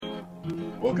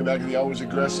Welcome back to the Always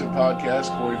Aggressive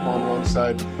podcast. Corey Palmer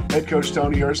alongside head coach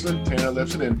Tony Ersland, Tanner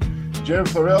Lipson, and Jared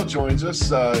Florell joins us.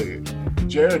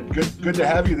 Jared, good to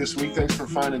have you this week. Thanks for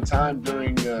finding time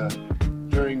during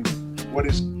what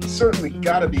is certainly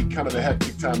got to be kind of a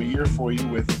hectic time of year for you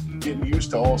with getting used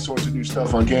to all sorts of new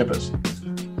stuff on campus.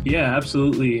 Yeah,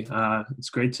 absolutely. It's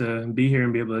great to be here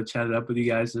and be able to chat it up with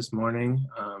you guys this morning.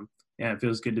 It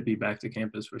feels good to be back to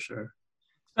campus for sure.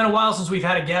 It's been a while since we've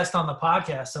had a guest on the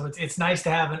podcast, so it's nice to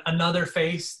have another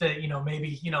face that,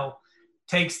 maybe,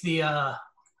 takes the, how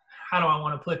do I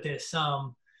want to put this?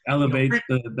 Elevates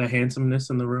the handsomeness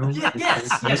in the room. Yeah,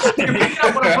 yes. You're picking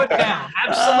up what I put down.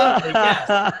 Absolutely,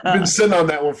 yes. You've been sitting on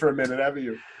that one for a minute, haven't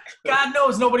you? God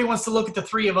knows nobody wants to look at the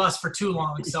three of us for too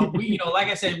long. So we, like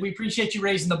I said, we appreciate you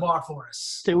raising the bar for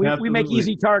us. So we make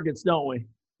easy targets, don't we?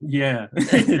 Yeah.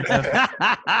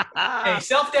 Hey,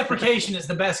 self-deprecation is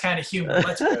the best kind of humor.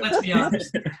 Let's be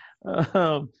honest.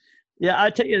 I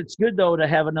tell you, it's good though to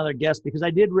have another guest because I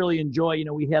did really enjoy.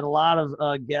 We had a lot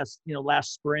of guests,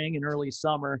 last spring and early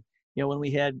summer. When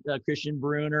we had Christian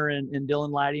Bruner and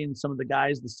Dylan Leidy and some of the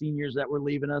guys, the seniors that were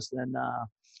leaving us, and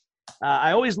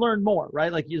I always learn more,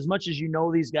 right? Like as much as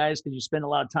these guys, because you spend a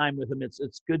lot of time with them,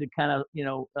 it's good to kind of,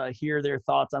 hear their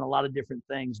thoughts on a lot of different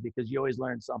things because you always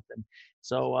learn something.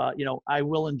 So, I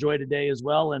will enjoy today as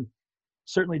well. And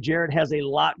certainly Jared has a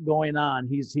lot going on.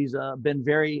 He's been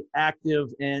very active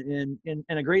and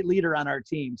a great leader on our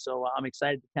team. So I'm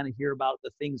excited to kind of hear about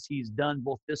the things he's done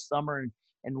both this summer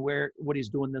and what he's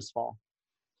doing this fall.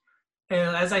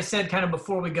 And as I said, kind of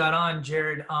before we got on,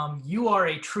 Jared, you are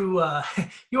a true,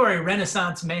 you are a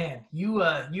Renaissance man. You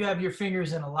have your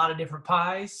fingers in a lot of different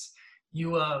pies.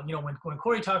 When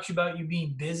Corey talks about you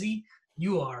being busy,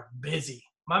 you are busy.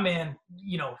 My man,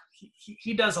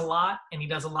 he does a lot, and he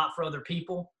does a lot for other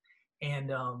people.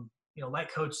 And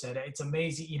like Coach said, it's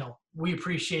amazing. We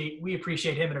appreciate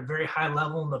him at a very high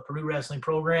level in the Purdue wrestling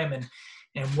program,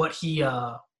 and what he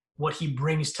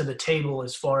brings to the table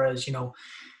as far as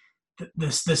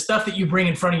the stuff that you bring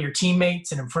in front of your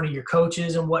teammates and in front of your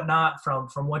coaches and whatnot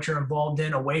from what you're involved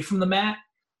in away from the mat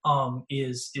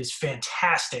is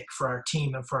fantastic for our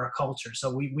team and for our culture.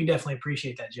 So we definitely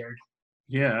appreciate that, Jared.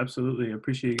 Yeah, absolutely. I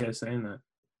appreciate you guys saying that.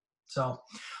 So,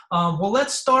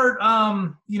 let's start.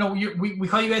 We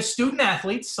call you guys student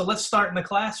athletes, so let's start in the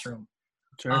classroom.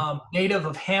 Sure. Native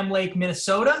of Ham Lake,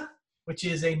 Minnesota, which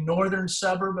is a northern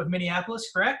suburb of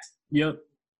Minneapolis, correct? Yep.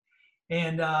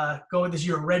 And you're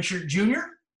a redshirt junior?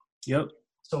 Yep.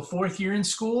 So 4th year in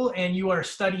school, and you are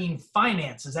studying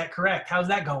finance. Is that correct? How's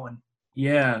that going?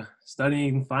 Yeah,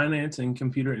 studying finance and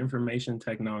computer information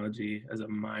technology as a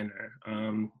minor.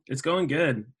 It's going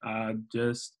good.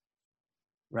 Just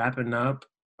wrapping up.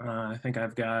 I think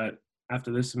I've got,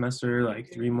 after this semester, like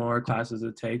 3 more classes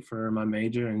to take for my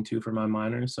major and 2 for my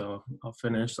minor. So I'll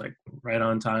finish like right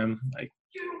on time, like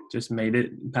just made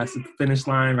it past the finish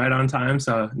line right on time.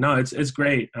 So no, it's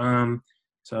great.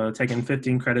 So taking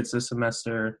 15 credits this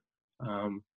semester,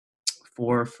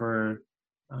 4 for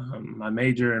my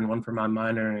major and 1 for my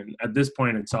minor. And at this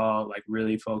point, it's all like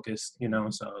really focused,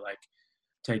 so like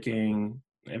taking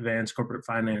advanced corporate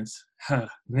finance,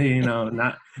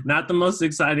 not the most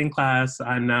exciting class,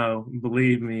 I know,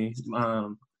 believe me.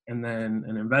 And then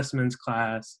an investments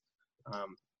class,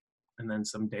 and then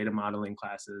some data modeling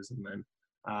classes. And then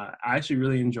I actually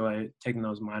really enjoy taking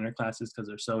those minor classes because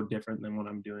they're so different than what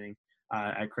I'm doing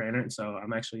at Krannert. So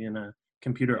I'm actually in a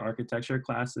computer architecture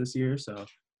class this year. So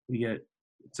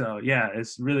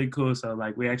it's really cool. So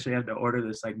like we actually have to order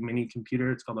this like mini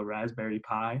computer. It's called a Raspberry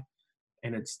Pi.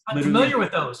 And I'm familiar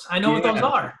with those. I know what those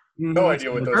are. No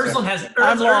idea what those are. Ursula has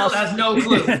no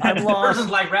clue. I'm lost.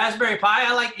 Ursula's like Raspberry Pi.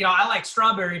 I like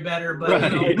strawberry better, but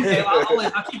right.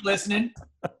 I'll keep listening.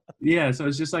 Yeah, so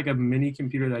it's just like a mini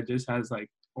computer that just has like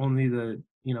only the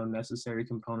necessary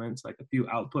components, like a few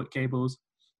output cables,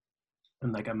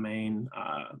 and like a main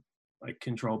like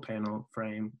control panel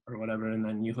frame or whatever, and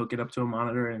then you hook it up to a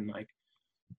monitor and like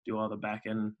do all the back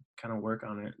end kind of work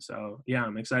on it. So yeah,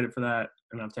 I'm excited for that,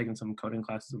 and I've taken some coding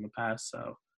classes in the past,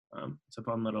 so it's a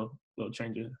fun little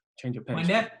change of pace.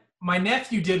 My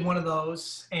nephew did one of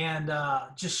those and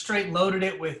just straight loaded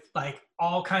it with like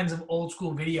all kinds of old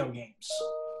school video games.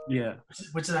 Yeah,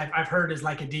 which I've heard is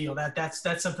like a deal.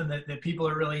 That's something that people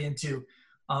are really into.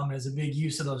 As a big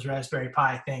use of those Raspberry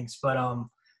Pi things, but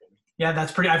yeah,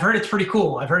 that's pretty. I've heard it's pretty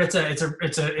cool. I've heard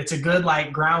it's a good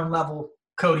like ground level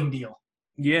coding deal.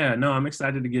 Yeah, no, I'm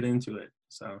excited to get into it.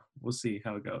 So we'll see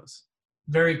how it goes.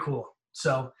 Very cool.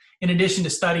 So in addition to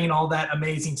studying all that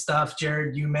amazing stuff,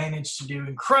 Jared, you managed to do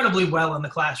incredibly well in the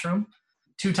classroom.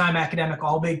 2-time academic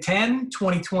All Big Ten,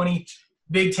 2020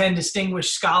 Big Ten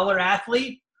Distinguished Scholar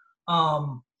Athlete.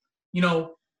 You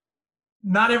know,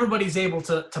 not everybody's able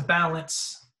to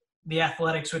balance the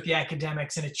athletics with the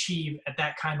academics and achieve at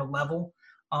that kind of level.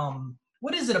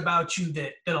 What is it about you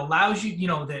that allows you, you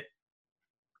know, that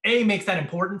A, makes that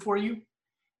important for you,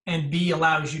 and B,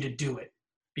 allows you to do it?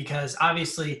 Because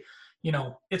obviously, you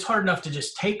know, it's hard enough to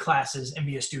just take classes and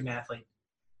be a student athlete,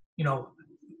 you know,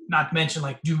 not to mention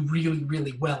like do really,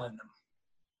 really well in them.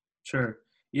 Sure.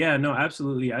 Yeah, no,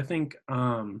 absolutely. I think,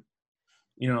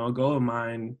 you know, a goal of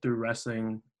mine through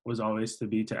wrestling was always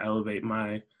to elevate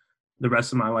the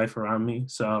rest of my life around me.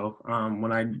 So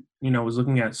when I, you know, was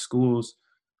looking at schools,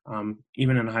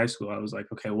 even in high school, I was like,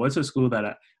 okay, what's a school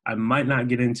that I might not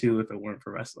get into if it weren't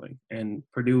for wrestling? And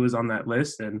Purdue was on that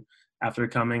list. And after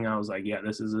coming, I was like, yeah,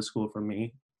 this is a school for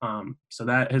me. So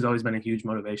that has always been a huge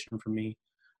motivation for me.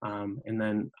 And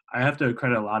then I have to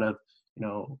credit a lot of, you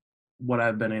know, what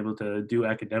I've been able to do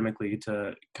academically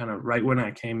to kind of right when I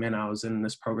came in, I was in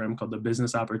this program called the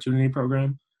Business Opportunity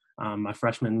Program, my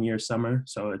freshman year summer.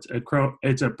 So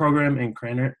it's a program in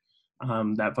Krannert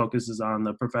that focuses on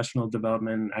the professional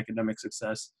development and academic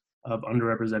success of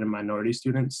underrepresented minority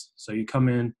students. So you come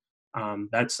in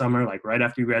that summer, like right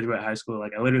after you graduate high school,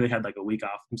 like I literally had like a week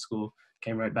off from school,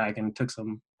 came right back and took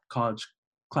some college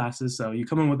classes. So you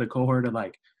come in with a cohort of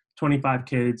like 25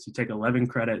 kids, you take 11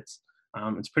 credits.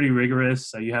 It's pretty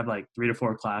rigorous. So you have like 3 to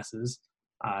 4 classes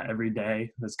every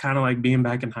day. It's kind of like being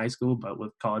back in high school, but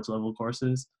with college level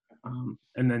courses.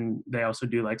 And then they also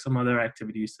do like some other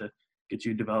activities to get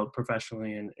you developed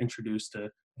professionally and introduced to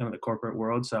kind of the corporate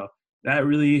world. So that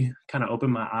really kind of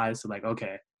opened my eyes to like,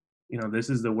 okay, you know, this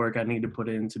is the work I need to put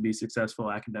in to be successful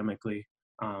academically.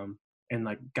 And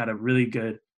like got a really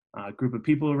good group of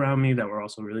people around me that were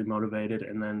also really motivated.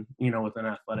 And then, you know, within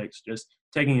athletics, just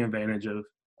taking advantage of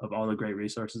all the great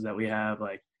resources that we have.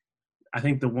 Like, I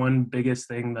think the one biggest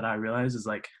thing that I realized is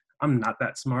like, I'm not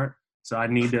that smart. So I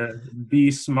need to be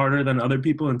smarter than other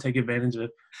people and take advantage of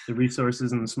the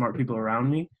resources and the smart people around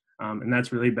me. And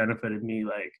that's really benefited me.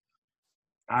 Like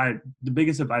the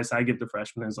biggest advice I give to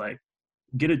freshmen is like,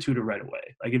 get a tutor right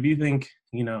away. Like if you think,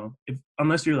 you know,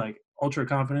 unless you're like ultra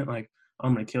confident, like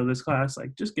I'm going to kill this class,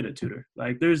 like just get a tutor.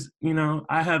 Like there's, you know,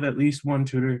 I have at least one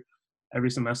tutor every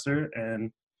semester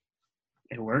and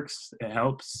it works. It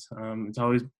helps. It's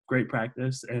always great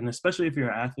practice. And especially if you're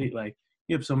an athlete, like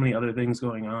you have so many other things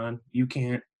going on. You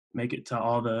can't make it to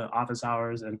all the office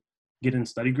hours and get in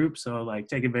study groups. So like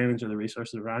take advantage of the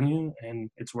resources around you. And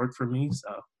it's worked for me.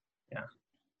 So yeah.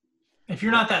 If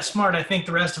you're not that smart, I think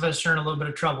the rest of us are in a little bit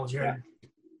of trouble, Jared.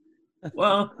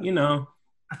 Well, you know.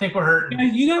 I think we're hurting.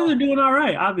 Yeah, you guys are doing all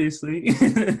right, obviously.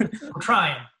 We're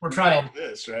trying. All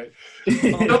this, right?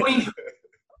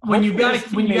 When you got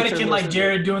a kid like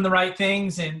Jared doing the right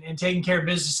things and taking care of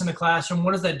business in the classroom,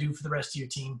 what does that do for the rest of your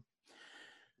team?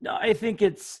 No, I think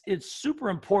it's super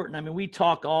important. I mean, we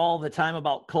talk all the time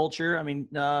about culture. I mean,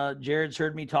 Jared's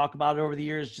heard me talk about it over the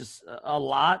years, just a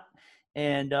lot.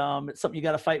 And it's something you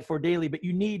got to fight for daily, but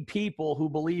you need people who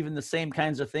believe in the same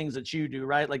kinds of things that you do,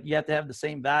 right? Like you have to have the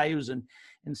same values, and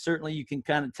certainly you can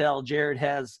kind of tell Jared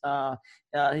has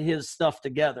his stuff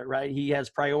together, right? He has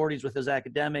priorities with his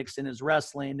academics and his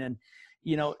wrestling. And,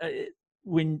 you know,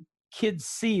 when kids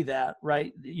see that,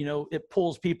 right, you know, it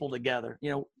pulls people together.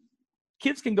 You know,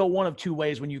 kids can go one of two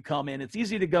ways when you come in. It's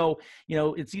easy to go, you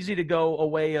know, a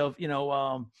way of,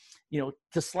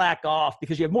 to slack off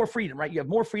because you have more freedom, right? You have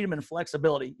more freedom and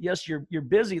flexibility. Yes, you're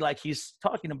busy like he's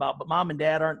talking about, but mom and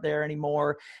dad aren't there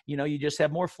anymore. You know, you just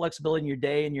have more flexibility in your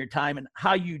day and your time, and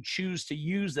how you choose to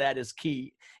use that is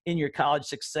key in your college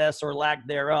success or lack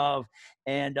thereof.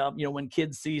 And, when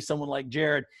kids see someone like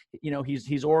Jared, you know,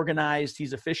 he's organized,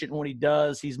 he's efficient in what he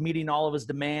does, he's meeting all of his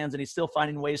demands, and he's still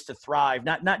finding ways to thrive,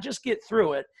 not just get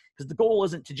through it, because the goal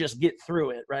isn't to just get through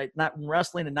it, right? Not in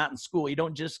wrestling and not in school. You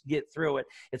don't just get through it.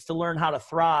 It's to learn how to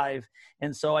thrive.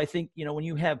 And so I think, you know, when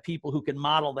you have people who can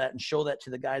model that and show that to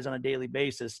the guys on a daily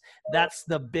basis, that's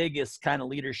the biggest kind of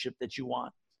leadership that you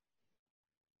want.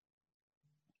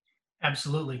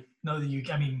 Absolutely.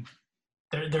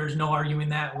 There's no arguing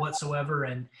that whatsoever.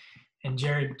 And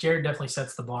Jared definitely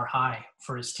sets the bar high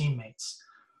for his teammates.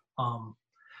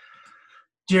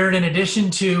 Jared, in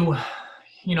addition to,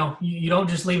 you know, you don't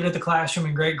just leave it at the classroom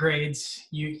and great grades.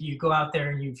 You go out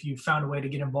there and you've found a way to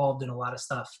get involved in a lot of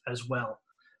stuff as well.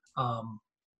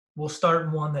 We'll start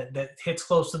in one that hits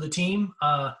close to the team.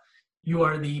 You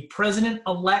are the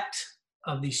president-elect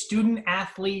of the Student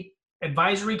Athlete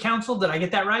Advisory Council. Did I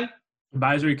get that right?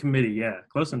 Advisory Committee, yeah,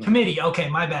 close enough. Committee, okay,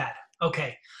 my bad.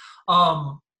 Okay.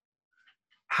 What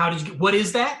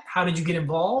is that? How did you get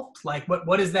involved? Like,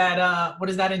 what does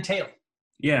that entail?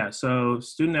 Yeah, so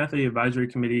Student Athlete Advisory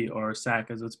Committee, or SAC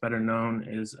as it's better known,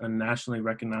 is a nationally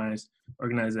recognized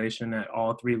organization at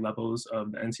all three levels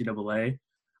of the NCAA.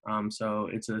 So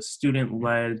it's a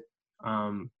student-led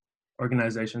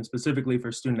organization specifically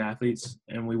for student athletes,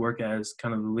 and we work as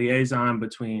kind of the liaison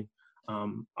between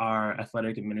our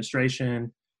athletic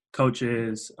administration,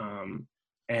 coaches,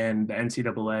 and the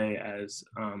NCAA as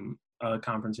a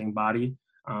conferencing body.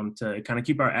 To kind of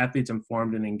keep our athletes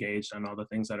informed and engaged on all the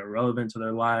things that are relevant to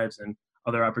their lives and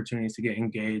other opportunities to get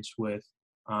engaged with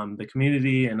the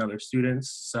community and other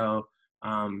students. So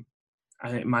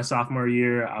my sophomore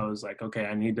year, I was like, okay,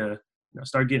 I need to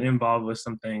start getting involved with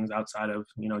some things outside of,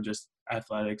 just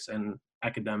athletics and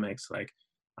academics. Like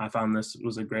I found this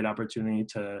was a great opportunity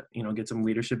to, get some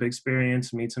leadership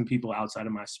experience, meet some people outside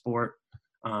of my sport.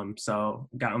 So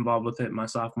got involved with it my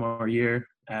sophomore year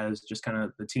as just kind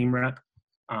of the team rep.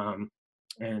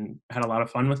 And had a lot of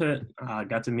fun with it.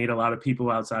 Got to meet a lot of people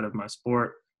outside of my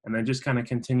sport, and then just kind of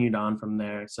continued on from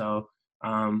there. So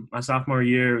my sophomore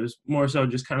year was more so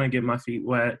just kind of get my feet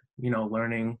wet,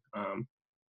 learning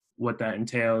what that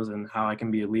entails and how I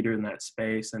can be a leader in that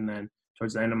space. And then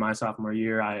towards the end of my sophomore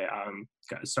year, I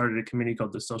started a committee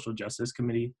called the Social Justice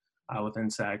Committee within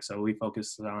SAC. So we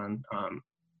focused on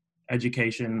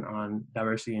education on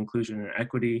diversity, inclusion, and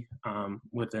equity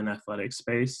within athletic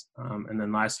space. And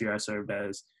then last year I served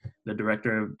as the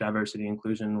director of diversity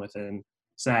inclusion within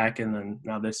SAC, and then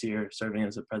now this year serving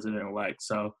as the president-elect.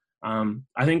 So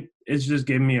I think it's just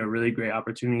given me a really great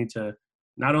opportunity to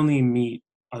not only meet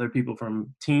other people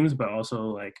from teams, but also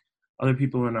like other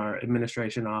people in our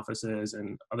administration offices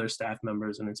and other staff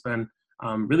members. And it's been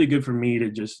really good for me to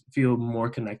just feel more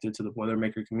connected to the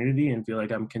Boilermaker community and feel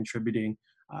like I'm contributing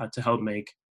to help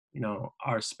make,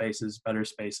 our spaces better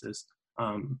spaces,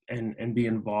 and be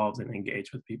involved and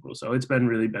engage with people. So it's been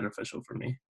really beneficial for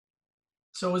me.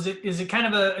 So is it kind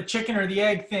of a chicken or the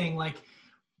egg thing? Like,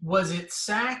 was it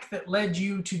SAC that led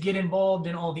you to get involved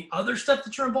in all the other stuff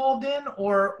that you're involved in,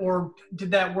 or did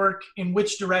that work in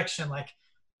which direction? Like,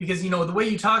 because, the way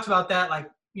you talked about that, like,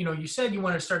 you said you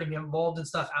wanted to start to get involved in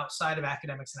stuff outside of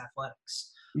academics and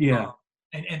athletics. Yeah.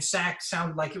 And SAC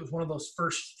sounded like it was one of those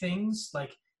first things.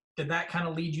 Like, did that kind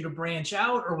of lead you to branch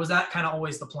out, or was that kind of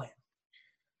always the plan?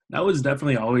 That was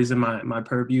definitely always in my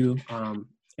purview.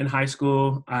 In high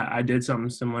school, I did something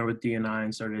similar with D&I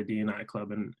and started a D&I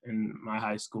club in my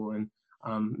high school. And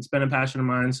it's been a passion of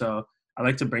mine. So I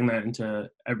like to bring that into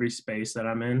every space that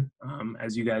I'm in,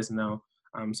 as you guys know.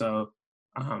 So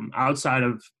outside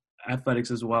of athletics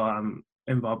as well, I'm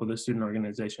involved with a student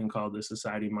organization called the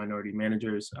Society of Minority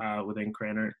Managers within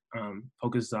Krannert,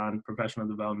 focused on professional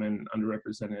development,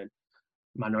 underrepresented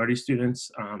minority students.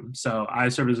 So I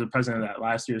served as the president of that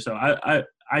last year. So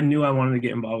I knew I wanted to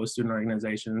get involved with student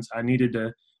organizations. I needed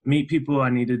to meet people. I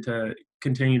needed to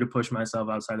continue to push myself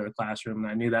outside of the classroom.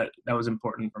 And I knew that was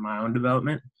important for my own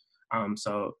development.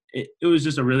 So it was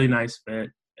just a really nice fit.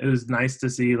 It was nice to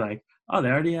see like, oh, they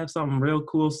already have something real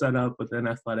cool set up within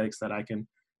athletics that I can,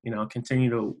 continue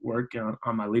to work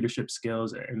on my leadership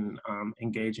skills and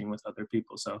engaging with other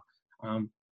people. So I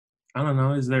don't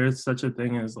know, is there such a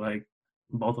thing as like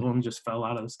both of them just fell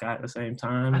out of the sky at the same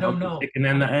time? I don't know. Chicken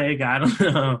and the egg? I don't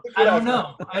know.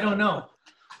 I don't know.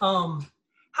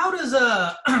 How does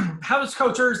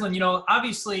Coach Ersland,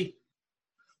 obviously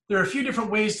there are a few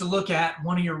different ways to look at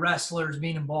one of your wrestlers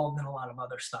being involved in a lot of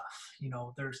other stuff.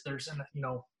 There's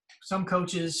some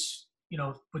coaches,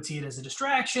 would see it as a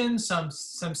distraction. Some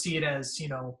see it as,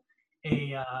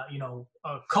 a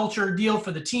culture deal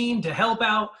for the team to help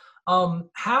out.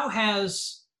 How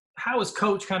has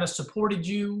Coach kind of supported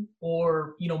you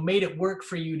or, made it work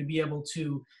for you to be able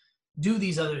to do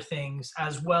these other things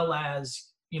as well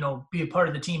as, be a part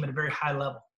of the team at a very high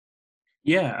level?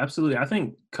 Yeah, absolutely. I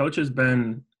think Coach has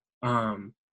been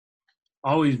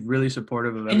always really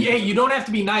supportive of everything. And yeah, you don't have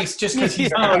to be nice just because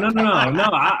he's No.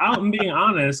 I'm being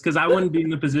honest, because I wouldn't be in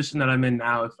the position that I'm in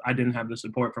now if I didn't have the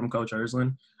support from Coach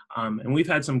Ersland. And we've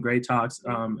had some great talks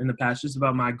in the past just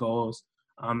about my goals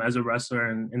as a wrestler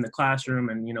and in the classroom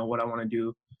and, what I want to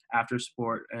do after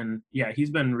sport. And yeah, he's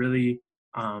been really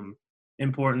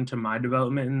important to my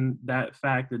development in that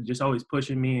fact, that just always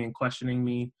pushing me and questioning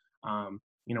me.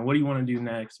 What do you want to do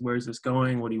next? Where's this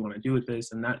going? What do you want to do with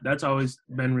this? And that's always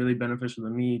been really beneficial to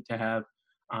me to have,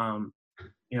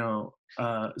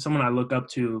 someone I look up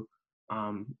to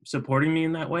supporting me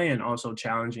in that way and also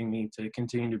challenging me to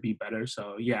continue to be better.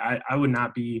 So yeah, I would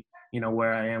not be,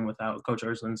 where I am without Coach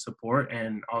Ersland's support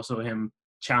and also him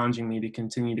challenging me to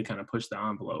continue to kind of push the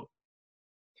envelope.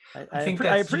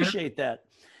 I appreciate that.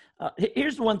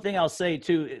 Here's one thing I'll say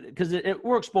too, because it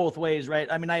works both ways, right?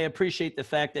 I mean, I appreciate the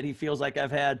fact that he feels like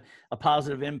I've had a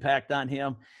positive impact on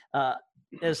him.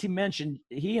 As he mentioned,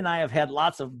 he and I have had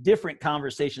lots of different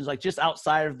conversations, like just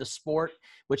outside of the sport,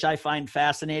 which I find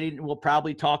fascinating. We'll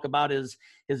probably talk about his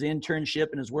internship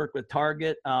and his work with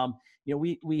Target.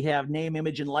 We have name,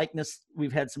 image, and likeness.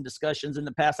 We've had some discussions in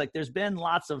the past. Like there's been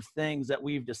lots of things that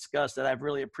we've discussed that I've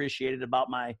really appreciated about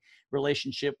my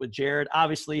relationship with Jared.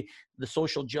 Obviously, the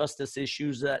social justice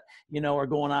issues that, are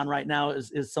going on right now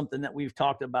is something that we've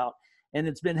talked about. And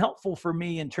it's been helpful for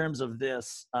me in terms of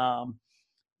this.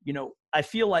 I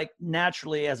feel like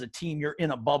naturally as a team, you're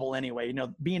in a bubble anyway.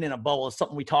 Being in a bubble is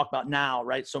something we talk about now,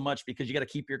 right? So much because you got to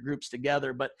keep your groups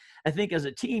together. But I think as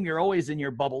a team, you're always in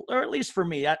your bubble, or at least for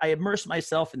me, I immerse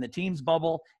myself in the team's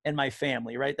bubble and my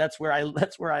family, right? That's where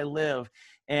I live.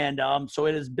 And so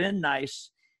it has been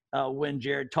nice when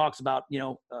Jared talks about,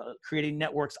 creating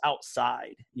networks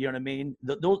outside, you know what I mean?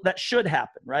 That should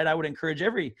happen, right? I would encourage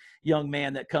every young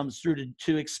man that comes through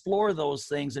to explore those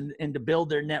things and to build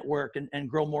their network and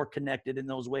grow more connected in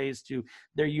those ways to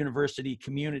their university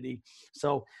community.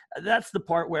 So that's the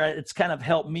part where it's kind of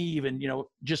helped me even,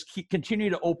 just continue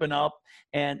to open up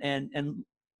and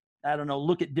I don't know,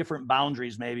 look at different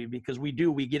boundaries maybe, because we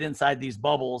get inside these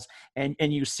bubbles and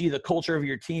you see the culture of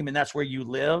your team and that's where you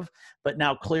live. But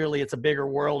now clearly it's a bigger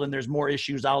world and there's more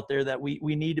issues out there that we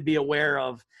need to be aware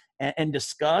of and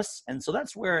discuss. And so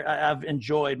that's where I've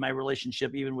enjoyed my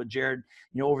relationship, even with Jared,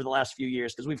 over the last few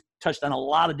years, because we've touched on a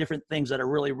lot of different things that are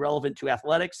really relevant to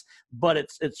athletics, but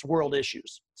it's world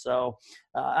issues. So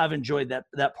I've enjoyed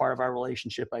that part of our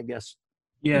relationship, I guess.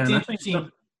 Yeah. It's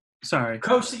interesting. Sorry,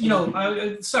 Coach,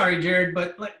 sorry, Jared,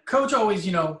 but like Coach always,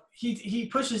 he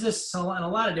pushes this in a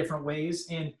lot of different ways.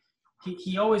 And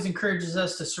he always encourages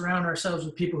us to surround ourselves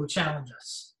with people who challenge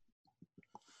us.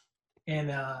 And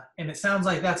it sounds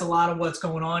like that's a lot of what's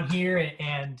going on here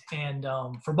and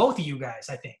for both of you guys,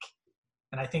 I think.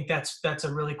 And I think that's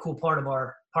a really cool part of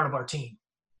our team.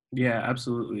 Yeah,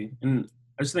 absolutely. And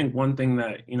I just think one thing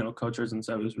that, Coach Erson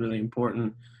said was really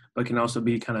important, but can also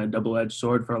be kind of a double-edged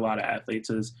sword for a lot of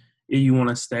athletes is you want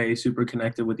to stay super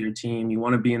connected with your team. You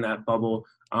want to be in that bubble.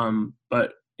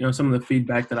 But, some of the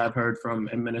feedback that I've heard from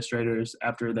administrators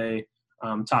after they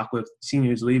talk with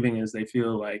seniors leaving is they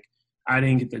feel like I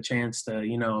didn't get the chance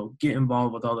to, get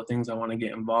involved with all the things I want to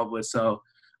get involved with. So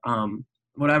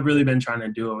what I've really been trying to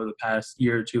do over the past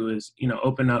year or two is,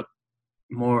 open up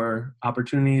more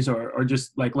opportunities or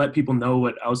just like let people know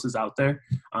what else is out there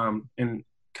and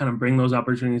kind of bring those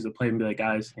opportunities to play and be like,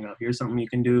 guys, here's something you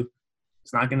can do.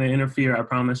 It's not going to interfere. I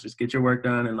promise. Just get your work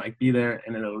done and be there,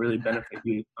 and it'll really benefit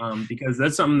you. Because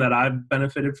that's something that I've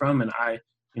benefited from, and I,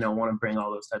 want to bring all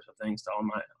those types of things to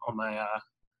all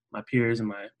my peers and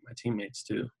my teammates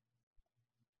too.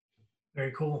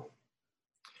 Very cool.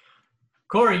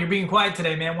 Corey, you're being quiet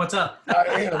today, man. What's up?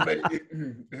 I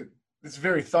am. It's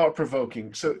very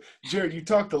thought-provoking. So, Jared, you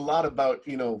talked a lot about,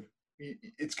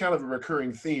 it's kind of a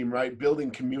recurring theme, right? Building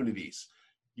communities.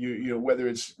 Whether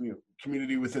it's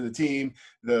community within the team,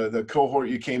 the cohort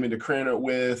you came into Krannert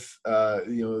with,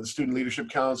 the student leadership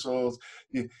councils.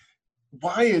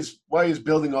 Why is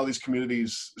building all these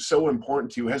communities so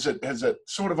important to you? Has that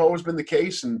sort of always been the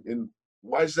case, and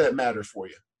why does that matter for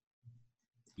you?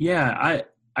 Yeah,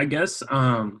 I guess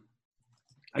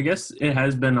it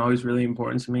has been always really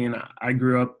important to me, and I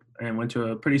grew up and went to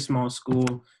a pretty small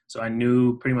school, so I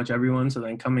knew pretty much everyone. So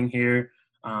then coming here,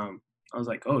 I was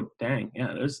like, oh, dang,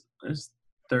 yeah, there's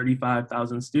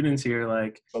 35,000 students here.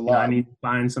 Like, I need to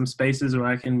find some spaces where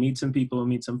I can meet some people and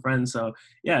meet some friends. So,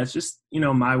 yeah, it's just,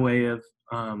 my way of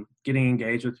getting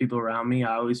engaged with people around me.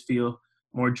 I always feel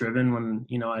more driven when,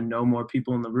 I know more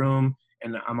people in the room,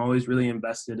 and I'm always really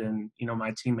invested in,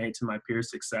 my teammates and my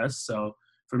peers' success. So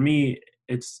for me,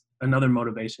 it's another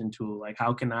motivation tool. Like,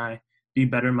 how can I be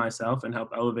better myself and help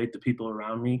elevate the people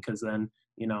around me? Because then,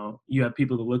 you have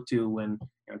people to look to when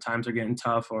times are getting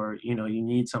tough, or you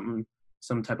need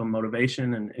some type of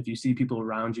motivation. And if you see people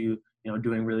around you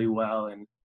doing really well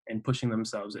and pushing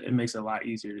themselves, it makes it a lot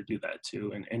easier to do that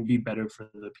too, and be better for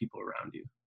the people around you.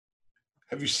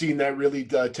 Have you seen that really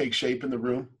take shape in the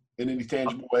room in any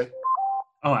tangible way?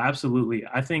 Oh, absolutely.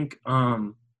 I think I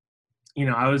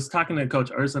was talking to Coach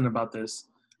Erson about this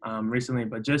recently,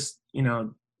 but just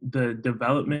the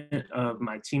development of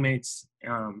my teammates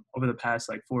over the past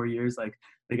 4 years,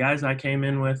 the guys I came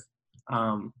in with,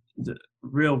 the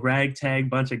real ragtag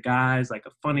bunch of guys, a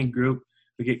funny group.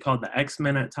 We get called the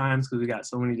X-Men at times because we got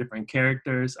so many different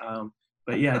characters.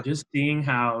 But yeah, just seeing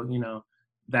how,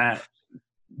 that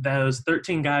those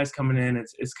 13 guys coming in,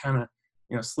 it's kind of,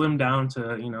 slimmed down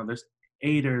to, there's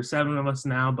 8 or 7 of us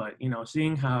now, but,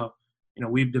 seeing how,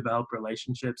 we've developed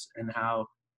relationships and how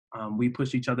we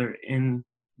push each other in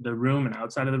the room and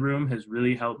outside of the room has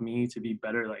really helped me to be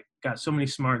better. Like, got so many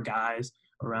smart guys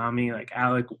around me, like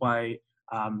Alec White,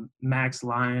 Max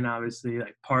Lyon, obviously,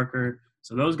 like Parker.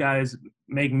 So those guys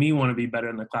make me want to be better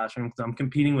in the classroom because I'm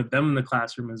competing with them in the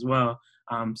classroom as well.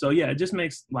 So yeah, it just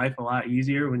makes life a lot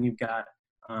easier when you've got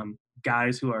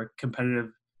guys who are competitive,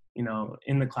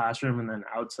 in the classroom and then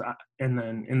outside and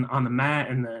then on the mat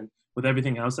and then with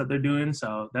everything else that they're doing.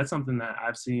 So that's something that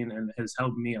I've seen and has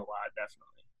helped me a lot, definitely.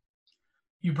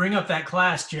 You bring up that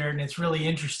class, Jared, and it's really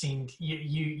interesting.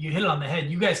 You hit it on the head.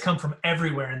 You guys come from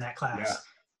everywhere in that class. Yeah.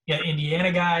 You got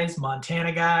Indiana guys,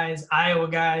 Montana guys, Iowa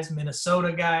guys,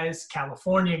 Minnesota guys,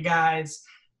 California guys.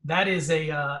 That is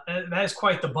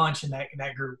quite the bunch in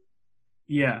that group.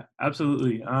 Yeah,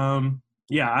 absolutely. I'm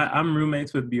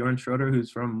roommates with Bjorn Schroeder,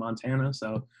 who's from Montana.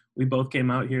 So we both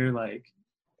came out here like,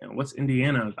 what's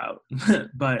Indiana about?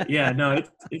 But yeah, no,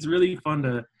 it's really fun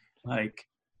to like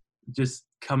just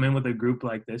come in with a group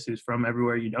like this who's from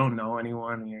everywhere. You don't know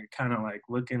anyone, and you're kind of like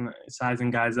sizing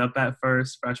guys up at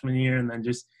first freshman year, and then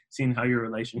just seeing how your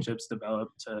relationships develop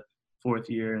to fourth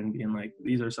year and being like,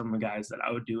 these are some of the guys that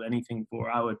I would do anything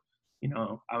for. I would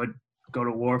go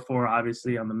to war for,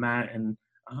 obviously, on the mat, and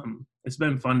it's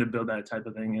been fun to build that type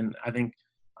of thing. And I think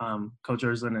Coach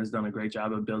Ersland has done a great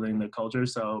job of building the culture.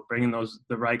 So bringing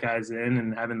the right guys in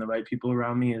and having the right people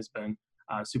around me has been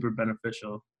super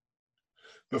beneficial.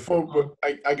 Before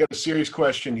I got a serious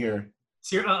question here.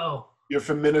 You're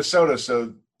from Minnesota,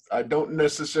 so I don't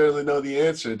necessarily know the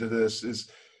answer to this.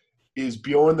 Is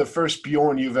Bjorn the first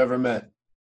Bjorn you've ever met?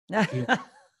 Yeah.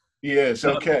 Yes.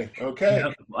 Okay.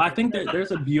 Yeah. I think that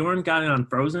there's a Bjorn guy on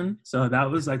Frozen, so that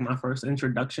was like my first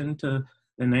introduction to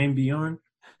the name Bjorn.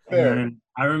 Fair. And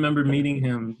I remember meeting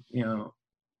him, the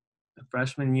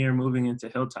freshman year moving into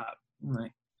Hilltop. I'm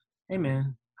like, hey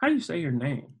man, how do you say your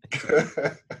name?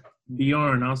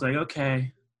 Bjorn. I was like,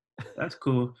 okay, that's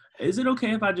cool. Is it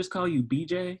okay if I just call you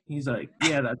BJ? He's like,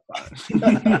 yeah, that's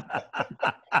fine.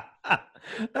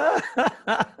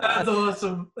 That's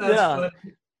awesome. That's funny.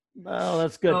 Oh,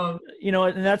 that's good.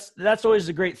 And that's always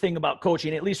the great thing about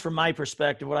coaching, at least from my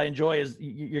perspective. What I enjoy is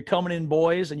you're coming in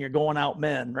boys and you're going out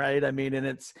men, right? I mean, and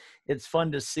it's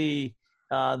fun to see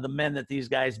the men that these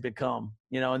guys become,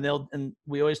 and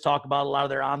we always talk about a lot of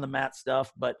their on the mat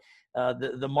stuff, but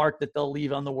the mark that they'll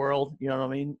leave on the world, you know what I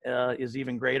mean, is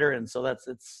even greater. And so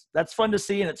that's fun to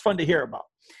see, and it's fun to hear about.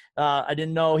 I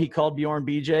didn't know he called Bjorn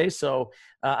BJ, so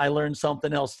I learned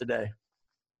something else today.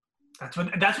 That's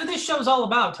what this show's all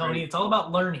about, Tony. Right. It's all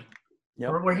about learning.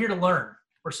 Yep. We're here to learn.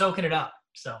 We're soaking it up.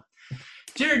 So,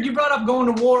 Jared, you brought up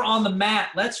going to war on the mat.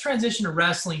 Let's transition to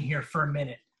wrestling here for a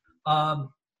minute.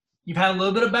 You've had a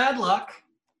little bit of bad luck,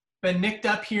 been nicked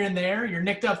up here and there. You're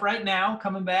nicked up right now,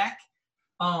 coming back.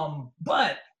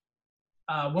 But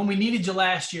when we needed you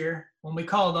last year, when we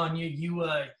called on you,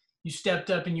 you stepped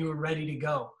up and you were ready to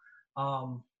go.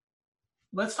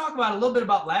 Let's talk about a little bit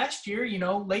about last year.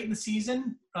 Late in the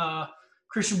season,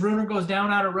 Christian Bruner goes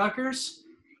down out of Rutgers,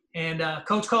 and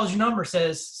coach calls your number,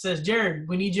 says, Jared,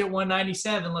 we need you at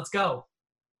 197. Let's go.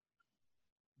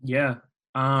 Yeah.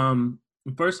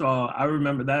 First of all, I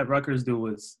remember that Rutgers dude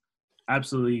was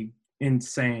absolutely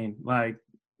insane. Like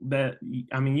that.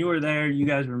 I mean, you were there. You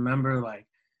guys remember, like,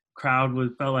 crowd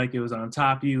felt like it was on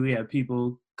top of you. We had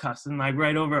people cussing like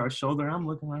right over our shoulder. I'm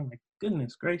looking around like,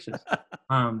 goodness gracious.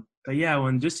 But yeah,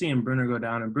 when just seeing Bruner go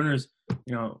down, and Bruner's,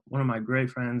 one of my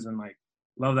great friends, and like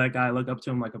love that guy, look up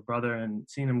to him like a brother, and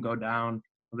seeing him go down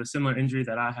with a similar injury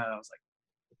that I had, I was like,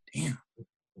 damn.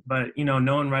 But,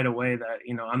 knowing right away that,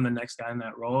 I'm the next guy in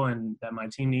that role and that my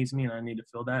team needs me and I need to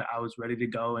fill that, I was ready to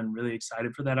go and really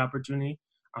excited for that opportunity.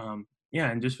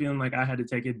 And just feeling like I had to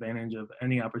take advantage of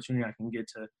any opportunity I can get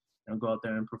to, go out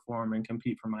there and perform and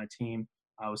compete for my team.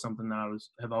 Was something that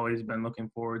have always been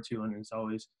looking forward to, and it's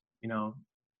always,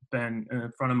 been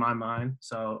in front of my mind.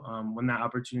 So when that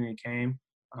opportunity came,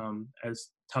 as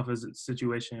tough as the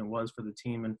situation it was for the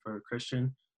team and for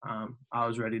Christian, I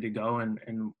was ready to go and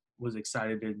was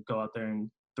excited to go out there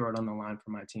and throw it on the line for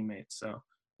my teammates. So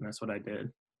that's what I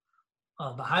did.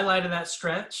 The highlight of that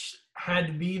stretch had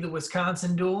to be the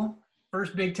Wisconsin duel.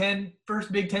 First Big Ten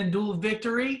duel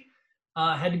victory.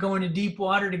 Had to go into deep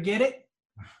water to get it.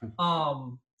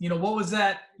 What was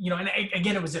that? And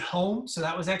again, it was at home, so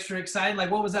that was extra exciting.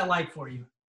 Like, what was that like for you?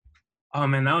 Oh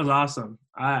man, that was awesome.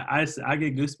 I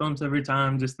get goosebumps every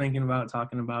time just thinking about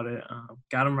talking about it.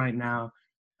 Got them right now.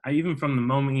 Even from the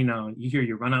moment, you hear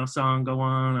your run out song go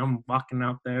on, I'm walking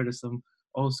out there to some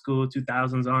old school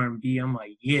 2000s R&B. I'm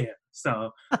like, yeah.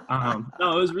 So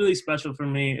no, it was really special for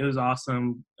me. It was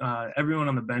awesome. Everyone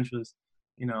on the bench was,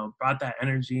 brought that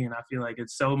energy, and I feel like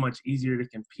it's so much easier to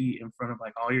compete in front of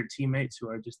like all your teammates who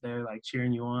are just there like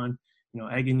cheering you on,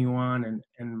 egging you on.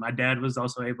 And my dad was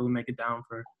also able to make it down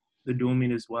for the dual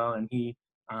meet as well, and he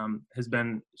has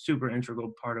been super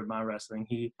integral part of my wrestling.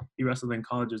 He wrestled in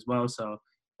college as well, so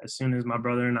as soon as my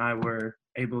brother and I were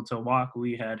able to walk,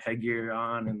 we had headgear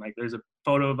on, and like there's a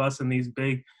photo of us in these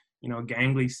big,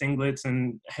 gangly singlets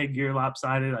and headgear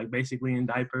lopsided, like basically in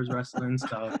diapers wrestling.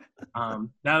 So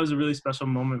that was a really special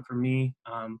moment for me.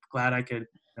 Glad I could,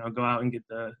 go out and get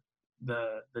the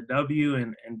W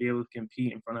and be able to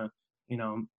compete in front of,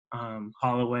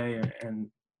 Holloway and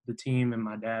the team and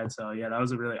my dad. So yeah, that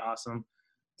was a really awesome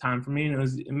time for me, and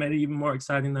it made it even more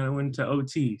exciting that I went to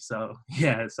OT. So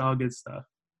yeah, it's all good stuff.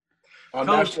 On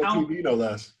Coach, national TV, no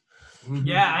less.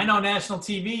 Yeah, I know national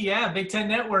TV. Yeah, Big Ten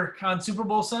Network on Super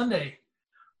Bowl Sunday.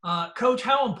 Coach,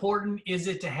 how important is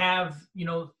it to have,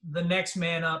 the next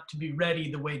man up to be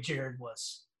ready the way Jared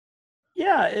was?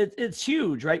 Yeah, it's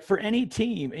huge, right? For any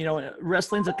team,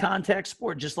 wrestling's a contact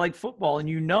sport, just like football.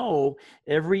 And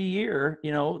every year,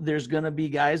 there's going to be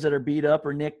guys that are beat up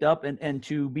or nicked up, and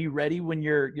to be ready when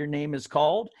your name is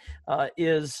called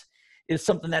is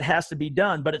something that has to be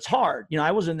done. But it's hard.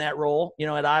 I was in that role,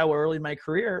 at Iowa early in my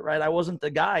career, right? I wasn't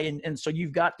the guy. And so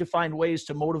you've got to find ways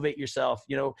to motivate yourself,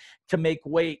 to make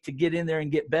weight, to get in there and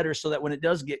get better so that when it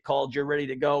does get called, you're ready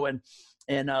to go. And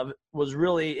was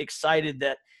really excited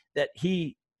that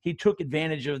he took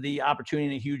advantage of the opportunity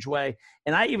in a huge way.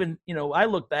 And I even, I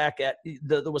look back at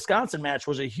the Wisconsin match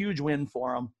was a huge win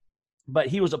for him, but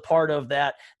he was a part of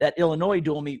that Illinois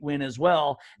dual meet win as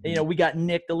well. We got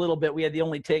nicked a little bit. We had the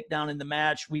only takedown in the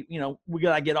match. We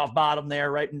got to get off bottom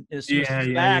there, right? And as soon as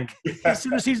he's back, as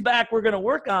soon as he's back, we're going to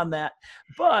work on that.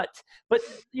 But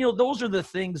those are the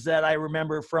things that I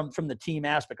remember from the team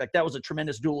aspect. Like that was a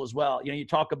tremendous duel as well. You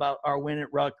talk about our win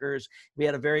at Rutgers. We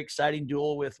had a very exciting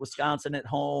duel with Wisconsin at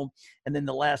home. And then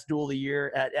the last duel of the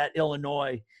year at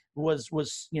Illinois was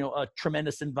a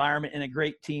tremendous environment and a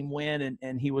great team win,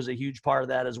 and he was a huge part of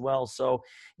that as well. So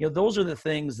those are the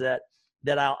things that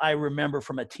I remember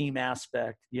from a team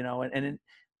aspect, and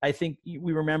I think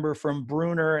we remember from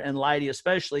Bruner and Leidy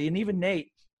especially, and even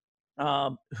Nate,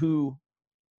 who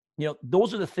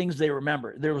those are the things they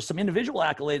remember. There was some individual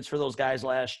accolades for those guys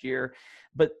last year,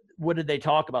 but what did they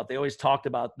talk about? They always talked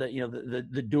about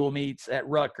the dual meets at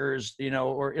Rutgers,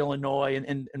 or Illinois,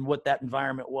 and what that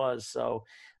environment was. So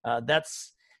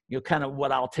that's kind of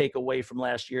what I'll take away from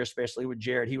last year, especially with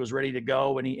Jared. He was ready to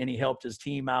go, and he helped his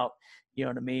team out. You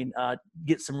know what I mean?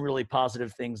 Get some really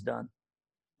positive things done.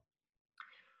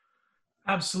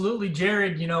 Absolutely,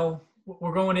 Jared.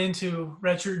 We're going into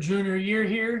redshirt junior year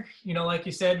here. Like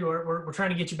you said, we're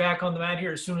trying to get you back on the mat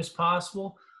here as soon as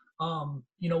possible.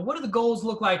 What do the goals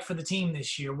look like for the team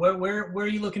this year? Where are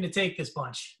you looking to take this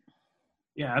bunch?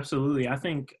 Yeah, absolutely. I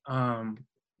think,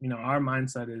 our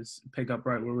mindset is pick up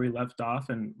right where we left off,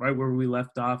 and right where we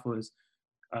left off was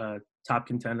top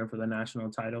contender for the national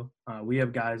title. We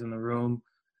have guys in the room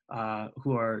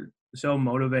who are so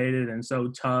motivated and so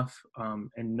tough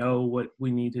and know what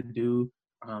we need to do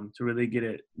to really get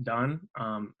it done.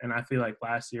 And I feel like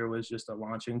last year was just a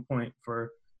launching point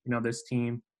for, this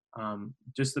team.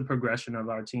 Just the progression of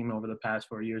our team over the past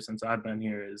 4 years since I've been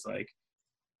here is like,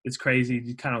 it's crazy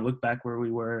to kind of look back where we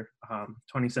were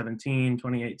 2017,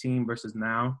 2018 versus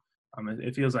now.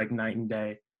 It feels like night and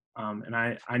day. And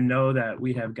I know that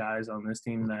we have guys on this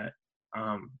team that,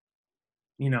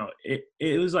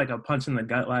 it was like a punch in the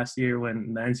gut last year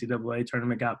when the NCAA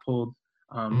tournament got pulled.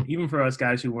 Even for us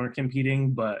guys who weren't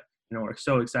competing, but, we're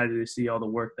so excited to see all the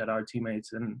work that our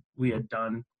teammates and we had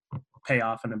done pay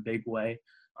off in a big way.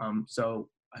 So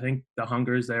I think the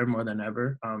hunger is there more than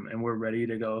ever, and we're ready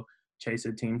to go chase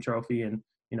a team trophy and,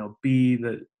 be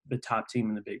the top team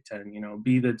in the Big Ten,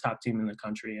 be the top team in the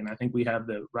country. And I think we have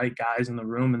the right guys in the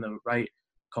room and the right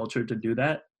culture to do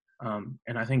that.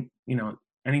 And I think,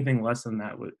 anything less than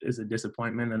that is a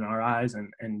disappointment in our eyes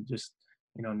and just,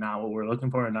 not what we're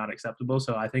looking for and not acceptable.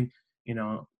 So I think,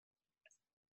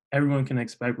 everyone can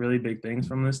expect really big things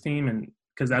from this team, and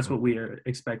because that's what we are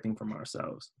expecting from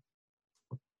ourselves.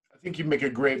 I think you make a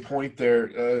great point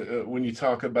there when you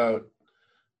talk about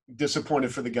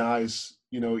disappointed for the guys,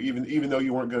 even though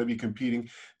you weren't going to be competing.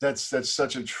 That's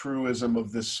such a truism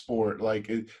of this sport. Like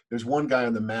there's one guy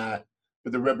on the mat,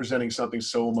 but they're representing something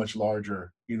so much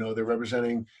larger. They're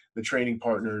representing the training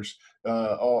partners,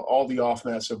 all the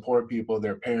off-mat support people,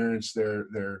 their parents,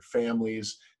 their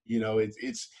families.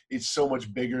 It's so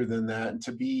much bigger than that. And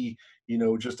to be,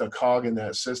 just a cog in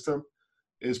that system,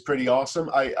 is pretty awesome.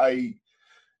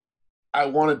 I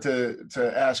wanted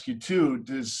to ask you too.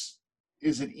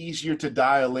 Is it easier to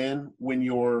dial in when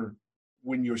you're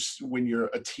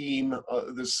a team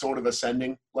this sort of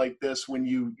ascending like this, when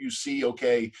you see,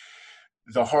 okay,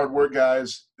 the hard work,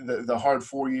 guys, the hard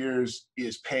 4 years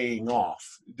is paying off?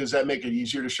 Does that make it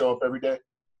easier to show up every day?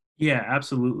 Yeah,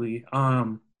 absolutely.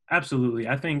 Absolutely.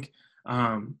 I think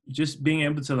just being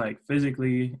able to like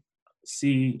physically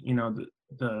see, you know,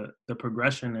 the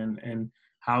progression and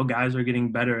how guys are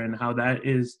getting better, and how that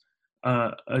is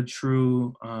a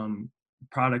true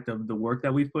product of the work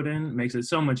that we've put in, makes it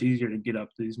so much easier to get up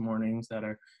these mornings that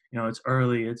are, you know, it's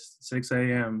early, it's 6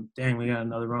 a.m. Dang, we got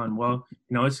another run. Well,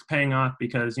 you know, it's paying off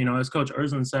because, you know, as Coach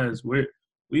Ersland says,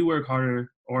 we work harder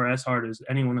or as hard as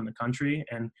anyone in the country.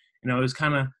 And, you know, it was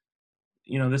kind of,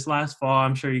 you know, this last fall,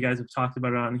 I'm sure you guys have talked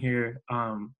about it on here.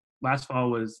 Last fall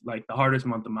was like the hardest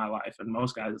month of my life and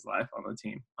most guys' life on the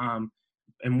team.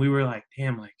 And we were like,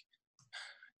 damn, like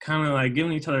kind of like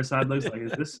giving each other side looks like,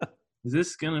 is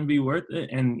this going to be worth it?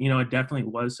 And, you know, it definitely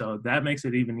was. So that makes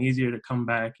it even easier to come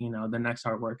back, you know, the next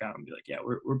hard workout and be like, yeah,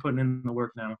 we're putting in the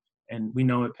work now and we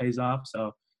know it pays off.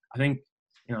 So I think,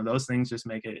 you know, those things just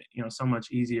make it, you know, so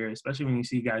much easier, especially when you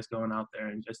see guys going out there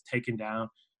and just taking down,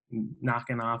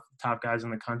 knocking off top guys in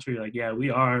the country. Like, yeah,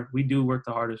 we do work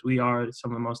the hardest. We are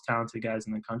some of the most talented guys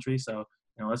in the country. So,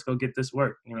 you know, let's go get this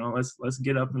work. You know, let's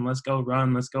get up and let's go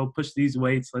run. Let's go push these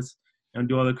weights. Let's, you know,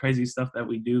 do all the crazy stuff that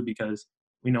we do because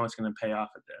we know it's going to pay off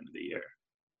at the end of the year.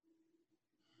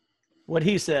 What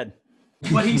he said.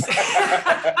 What he said.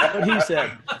 What he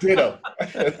said. Ditto.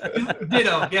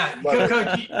 Ditto. Yeah.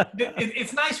 Coach,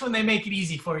 it's nice when they make it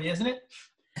easy for you, isn't it?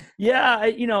 Yeah,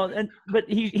 you know, but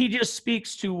he just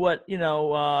speaks to what, you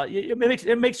know,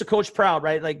 it makes a coach proud,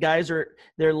 right? Like guys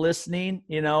they're listening,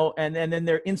 you know, and then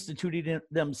they're instituting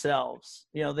it themselves.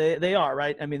 You know, they are,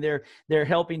 right? I mean, they're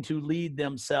helping to lead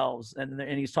themselves, and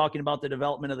he's talking about the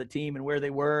development of the team and where they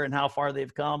were and how far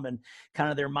they've come and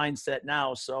kind of their mindset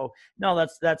now. So no,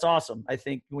 that's awesome. I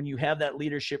think when you have that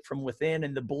leadership from within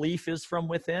and the belief is from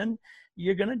within,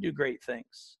 you're going to do great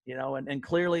things, you know, and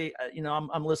clearly, you know,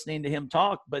 I'm listening to him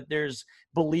talk, but there's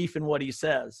belief in what he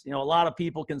says. You know, a lot of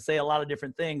people can say a lot of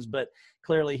different things, but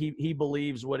clearly he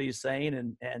believes what he's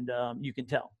saying, and you can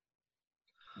tell.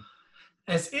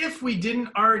 As if we didn't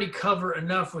already cover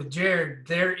enough with Jared,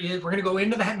 we're going to go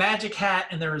into the magic hat,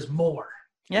 and there is more.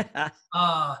 Yeah.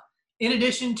 In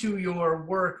addition to your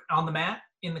work on the mat,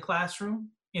 in the classroom,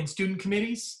 in student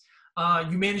committees,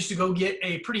 you managed to go get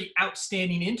a pretty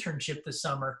outstanding internship this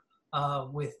summer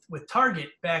with Target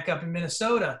back up in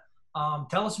Minnesota.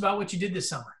 Tell us about what you did this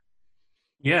summer.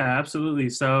 Yeah, absolutely.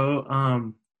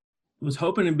 So was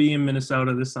hoping to be in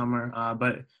Minnesota this summer,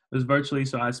 but it was virtually.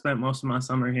 So I spent most of my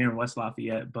summer here in West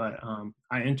Lafayette, but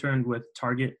I interned with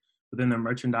Target within their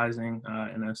merchandising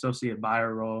and associate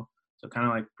buyer role. So kind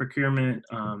of like procurement,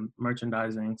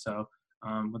 merchandising. So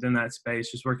within that space,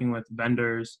 just working with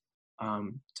vendors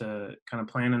to kind of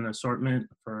plan an assortment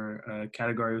for a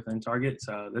category within Target.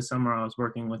 So this summer I was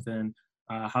working within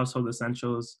household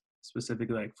essentials,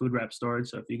 specifically like food wrap storage.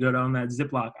 So if you go down that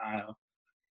Ziploc aisle,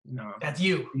 you know, that's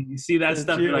you. You see that That's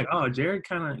stuff, you. you're like, oh, Jared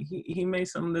kind of, he made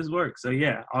some of this work. So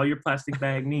yeah, all your plastic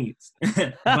bag needs.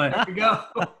 But There you go.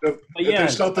 If yeah,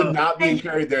 there's something not being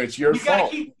carried there, it's your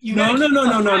fault. No. You,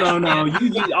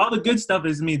 all the good stuff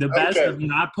is me. The bad stuff, you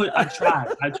know,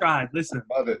 I tried. Listen.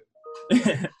 Love it.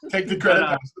 Take the credit,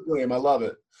 pass the blame. I love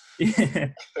it. Yeah.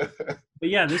 But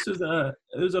yeah, it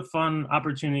was a fun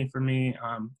opportunity for me.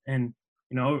 And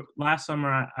you know, last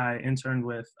summer I interned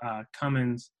with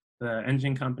Cummins, the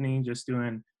engine company, just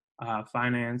doing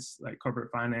finance, like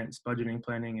corporate finance, budgeting,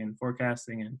 planning, and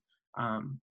forecasting.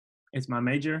 And it's my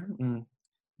major.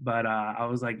 But I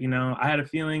was like, you know, I had a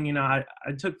feeling, you know, I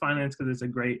took finance because it's a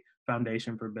great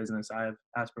foundation for business. I have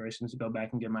aspirations to go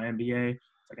back and get my MBA.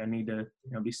 Like I need to,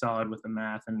 you know, be solid with the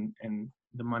math, and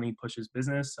the money pushes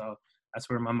business. So that's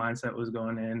where my mindset was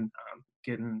going in,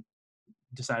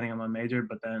 deciding on my major.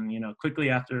 But then, you know, quickly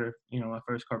after, you know, my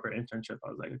first corporate internship, I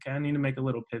was like, okay, I need to make a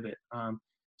little pivot.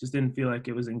 Just didn't feel like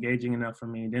it was engaging enough for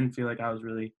me. Didn't feel like I was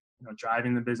really, you know,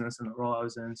 driving the business and the role I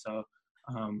was in. So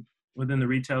within the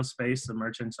retail space, the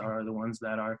merchants are the ones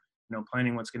that are, you know,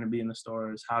 planning what's going to be in the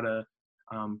stores, how to,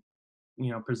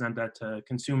 you know, present that to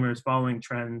consumers, following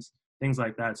trends, things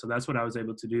like that. So that's what I was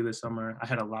able to do this summer. I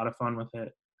had a lot of fun with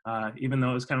it. Even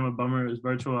though it was kind of a bummer, it was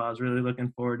virtual. I was really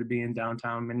looking forward to being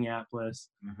downtown Minneapolis.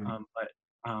 But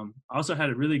I also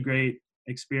had a really great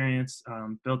experience,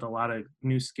 built a lot of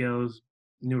new skills,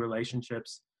 new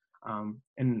relationships.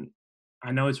 And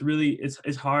I know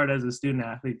it's hard as a student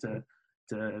athlete to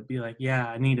to be like, yeah,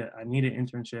 I need an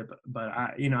internship. But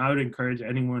I would encourage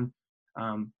anyone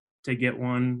to get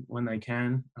one when they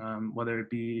can, whether it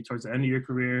be towards the end of your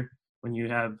career when you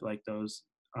have like those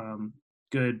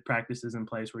good practices in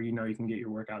place where you can get your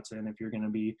workouts in if you're going to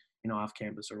be off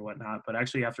campus or whatnot. But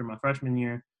actually, after my freshman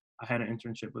year, I had an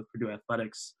internship with Purdue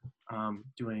Athletics,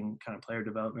 doing kind of player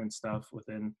development stuff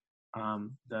within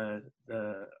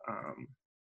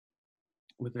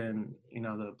within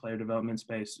the player development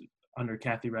space under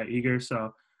Kathy Wright Eager.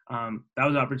 So that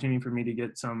was an opportunity for me to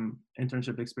get some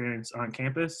internship experience on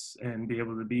campus and be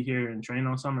able to be here and train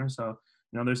all summer. So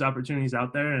there's opportunities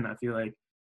out there, and I feel like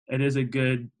it is a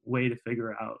good way to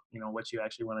figure out what you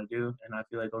actually want to do. And I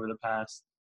feel like over the past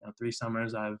 3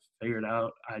 summers, I've figured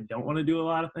out I don't want to do a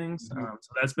lot of things. So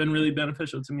that's been really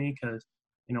beneficial to me because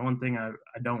one thing I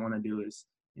don't want to do is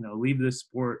leave this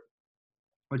sport,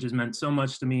 which has meant so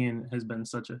much to me and has been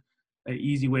such an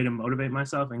easy way to motivate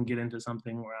myself, and get into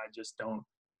something where I just don't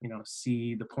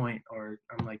see the point, or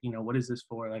I'm like, what is this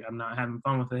for? Like, I'm not having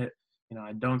fun with it.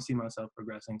 I don't see myself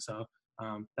progressing. So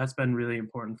that's been really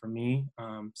important for me.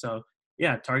 So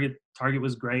yeah, Target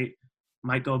was great.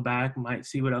 Might go back, might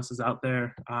see what else is out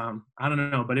there. I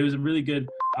don't know, but it was a really good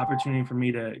opportunity for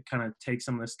me to kind of take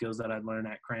some of the skills that I'd learned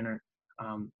at Krannert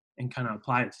and kind of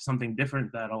apply it to something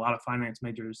different that a lot of finance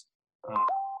majors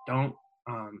don't.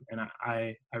 And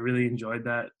I really enjoyed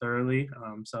that thoroughly.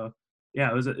 So yeah,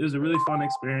 it was a really fun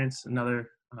experience. Another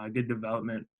good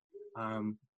development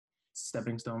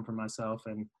stepping stone for myself,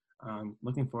 and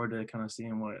looking forward to kind of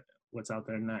seeing what's out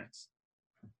there next.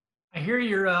 I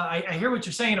hear I hear what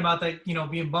you're saying about that.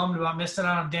 Being bummed about missing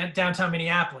out on downtown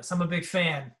Minneapolis. I'm a big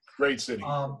fan. Great city.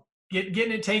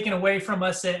 Getting it taken away from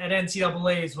us at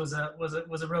NCAA's was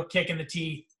a real kick in the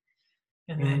teeth.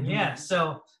 And then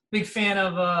so big fan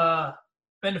of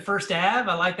been to First Ave.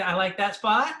 I like that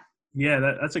spot. Yeah,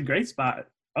 that's a great spot.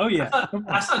 Oh yeah.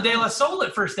 I saw De La Soul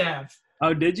at First Ave.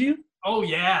 Oh, did you? Oh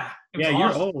yeah. Yeah, awesome.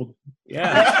 You're old.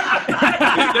 Yeah.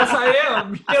 Yes, I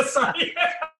am. Yes, I am.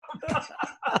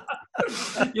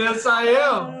 Yes, I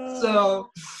am.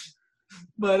 So,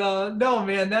 but no,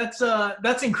 man, that's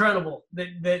incredible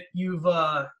that you've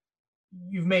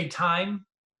made time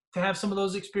to have some of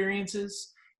those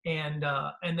experiences, and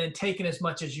then taken as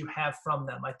much as you have from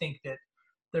them. I think that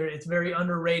it's very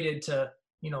underrated to,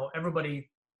 everybody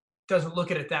doesn't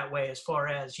look at it that way, as far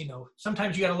as,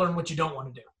 sometimes you got to learn what you don't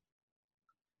want to do.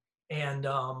 And,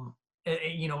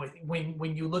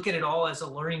 when you look at it all as a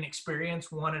learning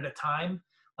experience, one at a time,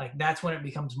 like that's when it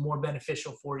becomes more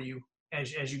beneficial for you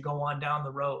as you go on down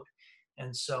the road.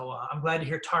 And so I'm glad to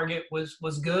hear Target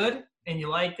was good and you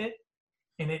liked it.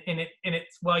 And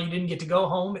it's well, you didn't get to go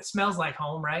home. It smells like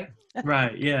home, right?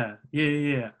 Right. Yeah.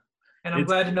 And I'm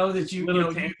glad to know that you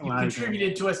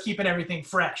contributed to us keeping everything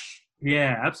fresh.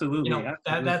 Yeah, absolutely.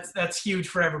 Absolutely. That's huge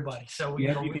for everybody. So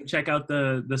you can check out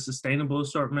the sustainable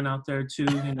assortment out there too.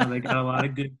 They got a lot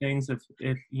of good things. If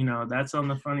that's on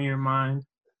the front of your mind,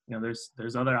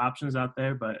 there's other options out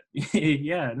there. But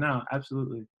yeah, no,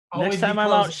 absolutely. Next time I'm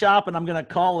out shopping, I'm gonna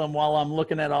call them while I'm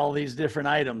looking at all these different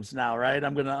items now, right?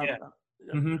 I'm gonna. Yeah.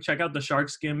 Check out the shark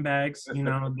skin bags. They're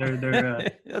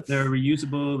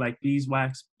reusable, like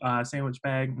beeswax sandwich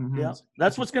bag. Yeah,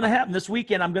 that's what's gonna happen this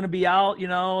weekend. I'm gonna be out.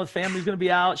 The family's gonna be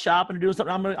out shopping and doing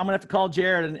something. I'm gonna have to call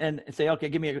Jared and say, okay,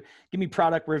 give me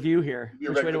product review here.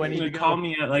 Which way do I need to go? Call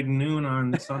me at like noon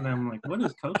on Sunday. I'm like, what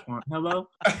does Coach want? Hello.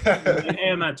 Hey,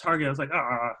 I'm at Target. I was like,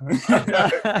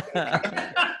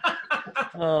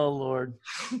 Oh Lord,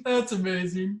 that's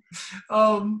amazing.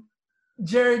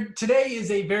 Jared, today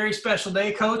is a very special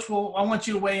day, Coach. Well, I want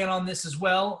you to weigh in on this as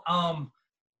well.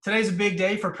 Today's a big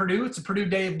day for Purdue. It's a Purdue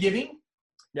Day of Giving.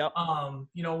 Yep.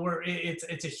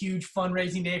 It's a huge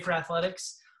fundraising day for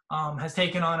athletics. Has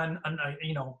taken on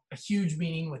a huge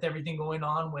meaning with everything going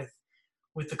on with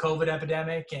the COVID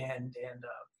epidemic and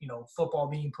football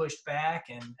being pushed back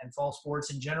and fall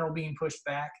sports in general being pushed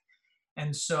back.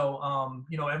 And so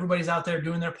everybody's out there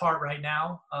doing their part right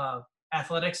now. Our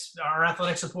athletic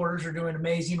supporters are doing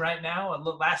amazing right now.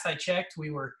 Last I checked, we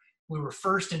were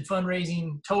first in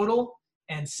fundraising total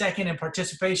and second in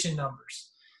participation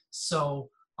numbers. So,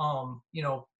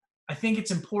 I think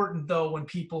it's important though when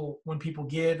people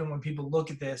give and when people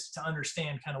look at this to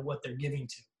understand kind of what they're giving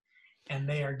to, and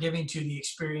they are giving to the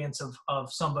experience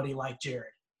of somebody like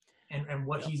Jared and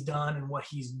what he's done and what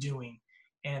he's doing.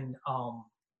 And I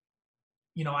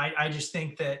just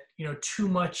think that too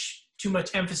much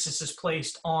emphasis is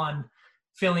placed on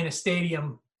filling a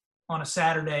stadium on a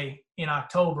Saturday in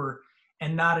October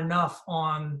and not enough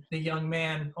on the young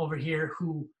man over here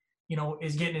who,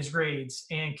 is getting his grades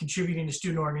and contributing to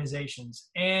student organizations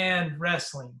and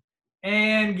wrestling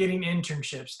and getting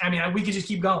internships. I mean, we could just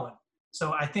keep going.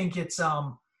 So I think it's,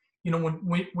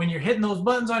 when you're hitting those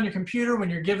buttons on your computer, when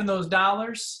you're giving those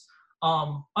dollars,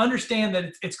 understand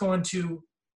that it's going to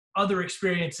other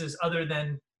experiences other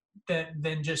than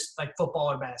just like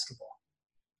football or basketball.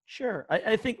 Sure.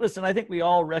 I think we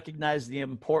all recognize the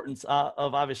importance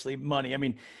of obviously money. I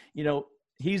mean,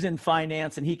 he's in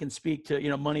finance and he can speak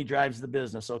to, money drives the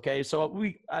business. Okay. So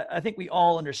I think we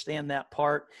all understand that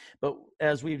part, but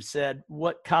as we've said,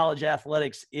 what college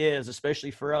athletics is,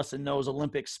 especially for us in those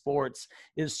Olympic sports,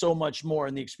 is so much more.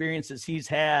 And the experiences he's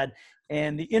had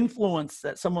and the influence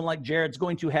that someone like Jared's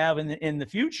going to have in the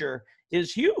future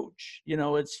is huge.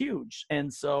 It's huge.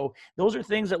 And so those are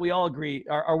things that we all agree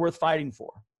are worth fighting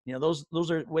for. Those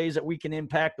are ways that we can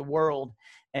impact the world.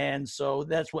 And so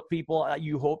that's what people,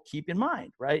 you hope, keep in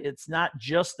mind, right? It's not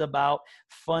just about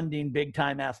funding big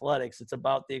time athletics. It's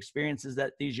about the experiences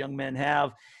that these young men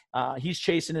have. He's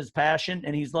chasing his passion,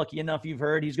 and he's lucky enough, you've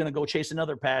heard, he's going to go chase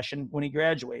another passion when he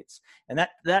graduates. And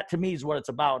that to me is what it's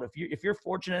about. If you're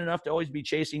fortunate enough to always be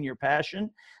chasing your passion,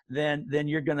 then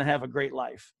you're going to have a great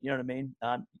life. You know what I mean?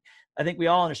 I think we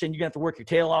all understand you're going to have to work your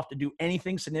tail off to do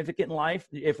anything significant in life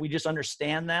if we just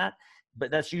understand that.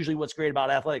 But that's usually what's great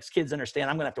about athletics. Kids understand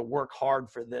I'm going to have to work hard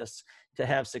for this to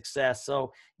have success.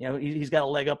 So, he's got a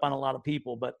leg up on a lot of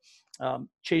people, but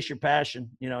chase your passion,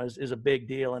 is a big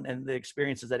deal. And the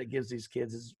experiences that it gives these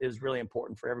kids is really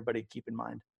important for everybody to keep in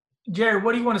mind. Jared,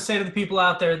 what do you want to say to the people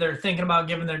out there that are thinking about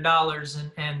giving their dollars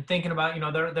and thinking about,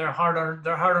 their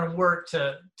hard-earned work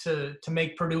to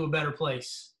make Purdue a better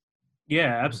place?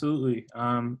 Yeah, absolutely.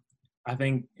 I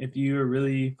think if you're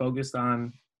really focused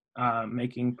on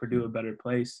making Purdue a better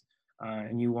place,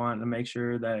 and you want to make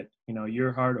sure that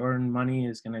your hard-earned money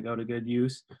is going to go to good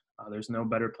use, there's no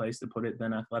better place to put it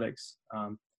than athletics.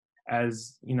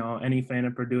 As any fan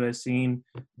of Purdue has seen,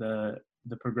 the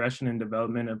progression and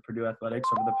development of Purdue athletics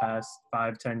over the past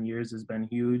 5-10 years has been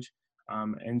huge.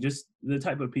 And just the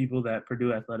type of people that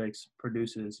Purdue athletics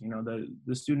produces,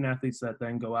 the student athletes that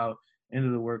then go out into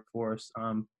the workforce,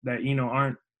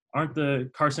 that aren't the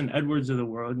Carson Edwards of the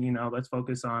world. Let's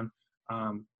focus on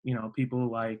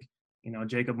people like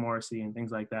Jacob Morrissey and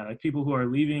things like that, like people who are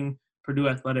leaving Purdue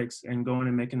athletics and going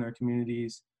and making their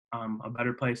communities a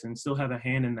better place and still have a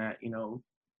hand in that.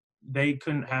 They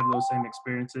couldn't have those same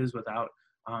experiences without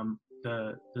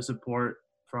the support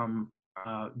from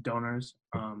donors,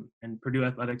 and Purdue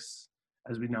athletics,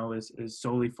 as we know, is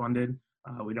solely funded.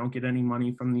 We don't get any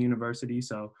money from the university,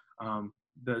 so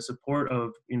the support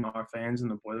of our fans and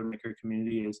the Boilermaker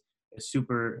community is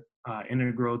super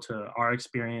integral to our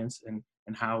experience and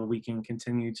how we can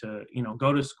continue to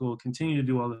go to school, continue to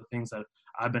do all the things that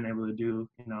I've been able to do.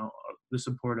 The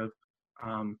support of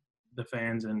the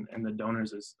fans and the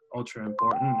donors is ultra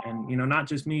important. And not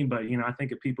just me, but I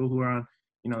think of people who are on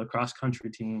the cross country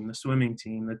team, the swimming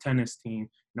team, the tennis team,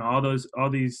 all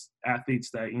these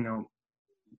athletes that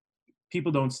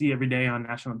people don't see every day on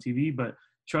national TV, but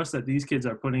trust that these kids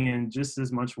are putting in just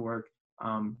as much work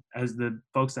as the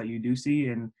folks that you do see.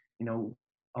 And,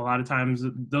 a lot of times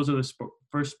those are the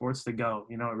first sports to go.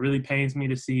 It really pains me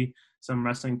to see some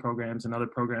wrestling programs and other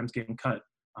programs getting cut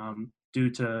due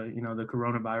to, the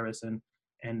coronavirus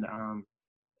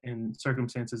and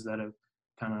circumstances that have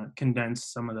kind of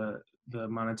condensed some of the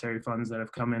monetary funds that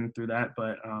have come in through that.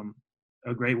 But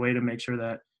a great way to make sure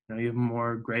that, you have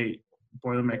more great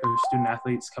Boilermaker student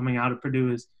athletes coming out of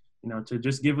Purdue is, to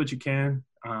just give what you can.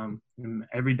 And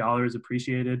every dollar is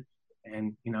appreciated.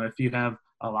 And, if you have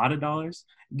a lot of dollars,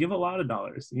 give a lot of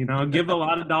dollars, give a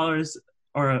lot of dollars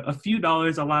or a few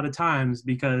dollars a lot of times,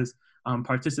 because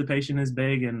participation is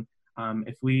big. And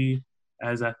if we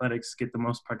as athletics get the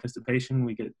most participation,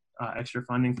 we get extra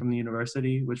funding from the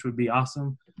university, which would be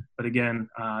awesome. But again,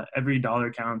 every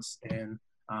dollar counts. And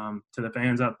to the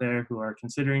fans out there who are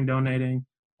considering donating,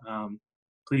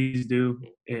 please do.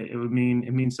 It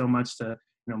means so much to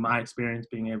my experience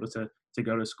being able to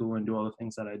go to school and do all the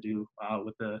things that I do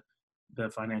with the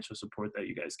financial support that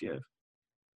you guys give.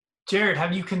 Jared,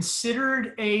 have you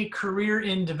considered a career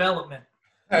in development?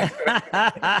 You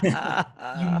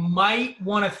might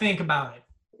want to think about it.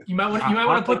 You might want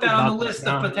to put that on the list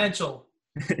of potential.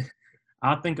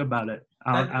 I'll think about it.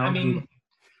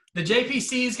 The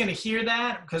JPC is going to hear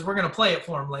that because we're going to play it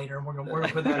for them later, and we're going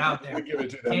to put that out there. Give it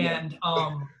to them, and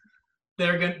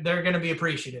they're going to be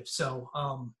appreciative. So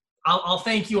I'll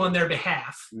thank you on their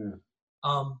behalf,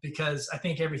 because I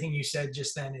think everything you said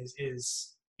just then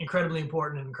is incredibly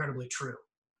important and incredibly true.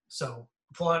 So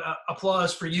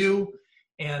applause for you,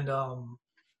 and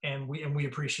we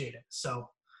appreciate it. So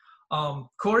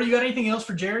Corey, you got anything else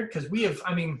for Jared? Because we've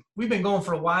been going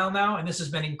for a while now, and this has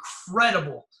been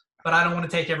incredible. but I don't want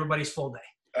to take everybody's full day.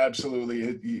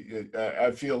 Absolutely.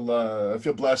 I feel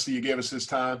blessed that you gave us this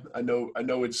time. I know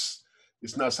it's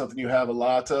not something you have a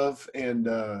lot of, and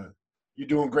you're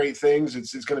doing great things.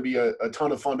 It's going to be a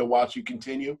ton of fun to watch you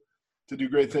continue to do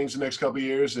great things the next couple of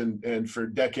years and for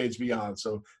decades beyond.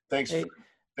 So thanks. Hey,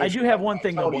 I do have one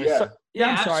thing, though, boys.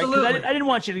 Yeah, I'm sorry, absolutely. because I didn't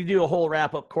want you to do a whole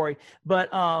wrap up, Corey. But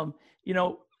you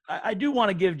know, I do want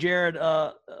to give Jared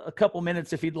a couple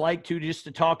minutes, if he'd like to, just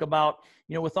to talk about,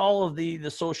 you know, with all of the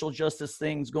social justice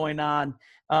things going on,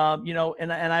 you know,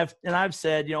 and I've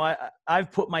said, you know,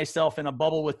 I've put myself in a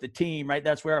bubble with the team, right?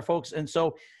 That's where our folks. And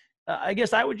so I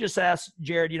guess I would just ask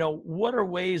Jared, you know, what are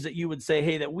ways that you would say,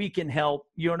 hey, that we can help?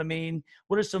 You know what I mean?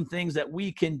 What are some things that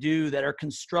we can do that are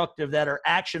constructive, that are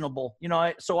actionable? You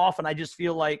know, so often I just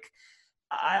feel like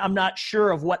I'm not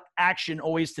sure of what action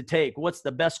always to take. What's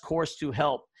the best course to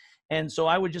help? And so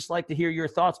I would just like to hear your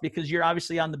thoughts, because you're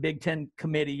obviously on the Big Ten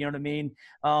committee, you know what I mean?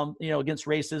 You know, against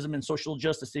racism and social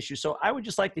justice issues. So I would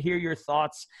just like to hear your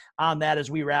thoughts on that as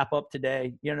we wrap up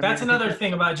today. You know what That's I mean? another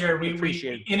thing about Jared.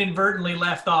 We inadvertently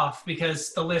left off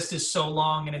because the list is so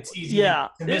long and it's easy. Yeah,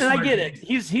 and I get it.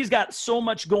 He's got so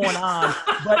much going on,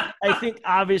 but I think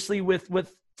obviously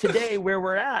with today where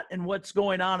we're at and what's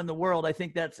going on in the world, I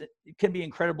think it can be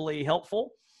incredibly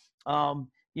helpful.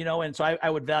 You know, and so I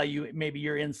would value maybe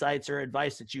your insights or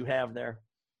advice that you have there.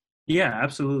 Yeah,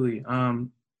 absolutely.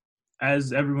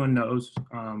 As everyone knows,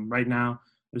 right now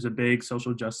there's a big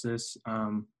social justice,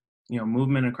 you know,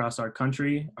 movement across our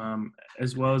country,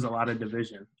 as well as a lot of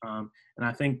division. And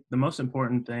I think the most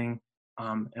important thing,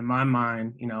 in my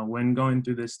mind, you know, when going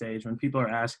through this stage, when people are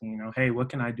asking, you know, hey, what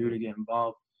can I do to get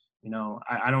involved? You know,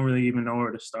 I don't really even know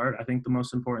where to start. I think the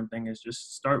most important thing is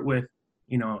just start with,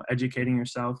 you know, educating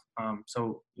yourself.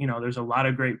 So, you know, there's a lot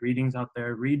of great readings out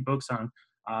there. Read books on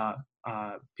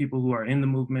people who are in the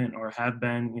movement or have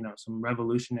been, you know, some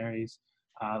revolutionaries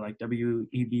like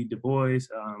W.E.B. Du Bois,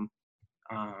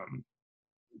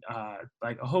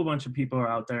 like a whole bunch of people are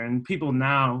out there, and people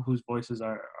now whose voices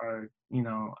are you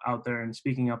know, out there and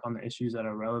speaking up on the issues that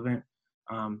are relevant.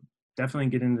 Definitely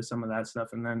get into some of that stuff.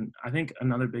 And then I think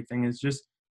another big thing is just,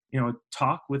 you know,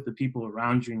 talk with the people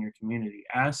around you in your community.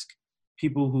 Ask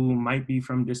people who might be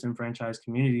from disenfranchised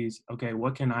communities, okay,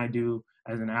 what can I do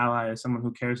as an ally, as someone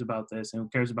who cares about this and who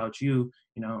cares about you?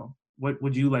 You know, what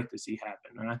would you like to see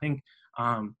happen? And I think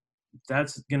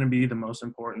that's going to be the most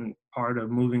important part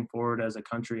of moving forward as a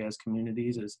country, as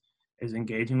communities, is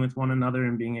engaging with one another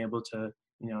and being able to,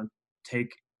 you know,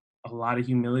 take a lot of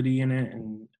humility in it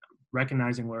and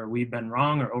recognizing where we've been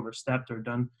wrong or overstepped or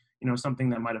done, you know, something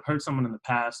that might have hurt someone in the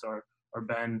past or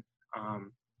been,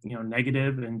 you know,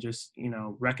 negative, and just, you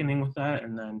know, reckoning with that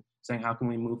and then saying, how can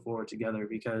we move forward together?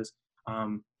 Because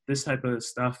this type of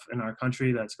stuff in our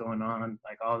country that's going on,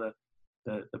 like all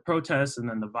the protests and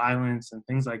then the violence and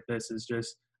things like this, is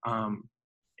just,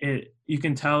 you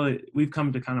can tell we've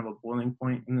come to kind of a boiling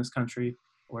point in this country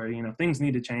where, you know, things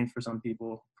need to change for some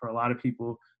people, for a lot of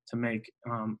people, to make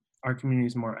our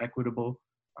communities more equitable.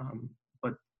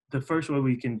 But the first way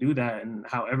we can do that, and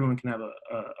how everyone can have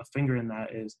a finger in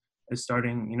that, is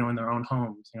starting, you know, in their own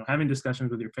homes, you know, having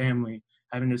discussions with your family,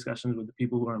 having discussions with the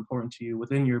people who are important to you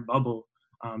within your bubble,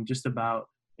 just about,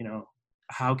 you know,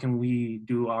 how can we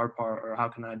do our part, or how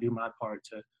can I do my part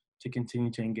to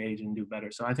continue to engage and do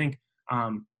better. So I think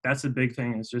that's a big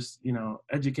thing, is just, you know,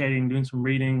 educating, doing some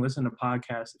reading, listen to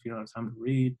podcasts if you don't have time to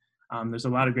read. There's a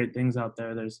lot of great things out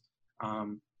there.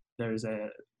 There's a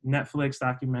Netflix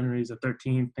documentaries, the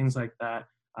 13th, things like that.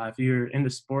 If you're into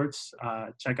sports,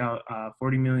 check out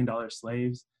 $40 Million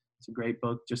Slaves. It's a great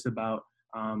book just about,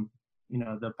 you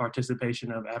know, the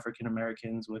participation of African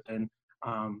Americans within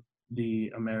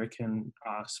the American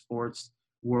sports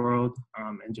world,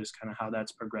 and just kind of how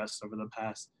that's progressed over the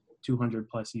past 200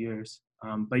 plus years.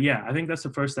 But yeah, I think that's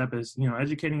the first step, is, you know,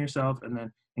 educating yourself and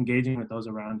then engaging with those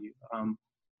around you.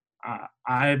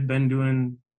 I've been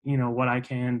doing, you know, what I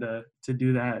can to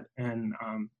do that, and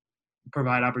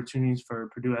provide opportunities for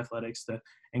Purdue Athletics to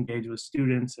engage with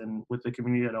students and with the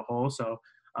community as a whole. So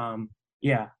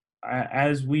yeah,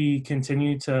 as we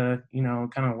continue to, you know,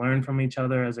 kind of learn from each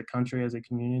other as a country, as a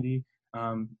community,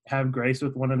 have grace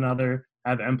with one another,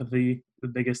 have empathy, the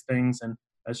biggest things, and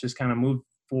let's just kind of move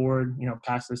forward, you know,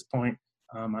 past this point.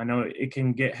 I know it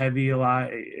can get heavy a lot,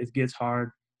 it gets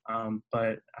hard,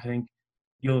 but I think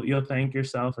you'll thank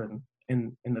yourself and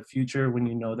in the future when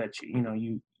you know that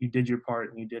you did your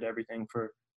part and you did everything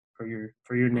for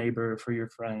your neighbor, for your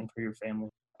friend, for your family,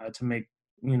 to make,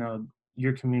 you know,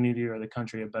 your community or the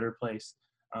country a better place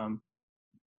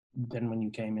than when you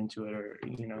came into it, or,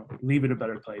 you know, leave it a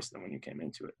better place than when you came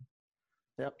into it.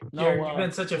 Yep. No, Jared, you've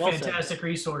been such a fantastic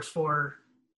resource for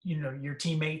your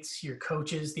teammates, your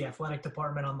coaches, the athletic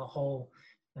department on the whole.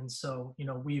 And so,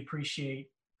 we appreciate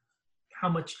how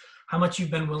much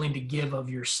you've been willing to give of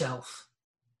yourself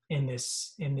in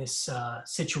this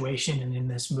situation and in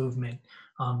this movement,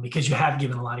 because you have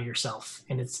given a lot of yourself,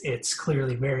 and it's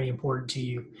clearly very important to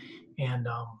you. And,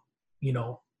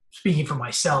 speaking for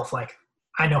myself, like,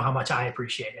 I know how much I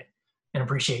appreciate it and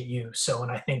appreciate you. So,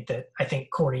 and I think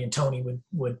Corey and Tony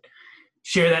would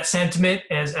share that sentiment,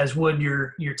 as would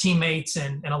your teammates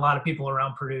and a lot of people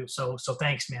around Purdue. So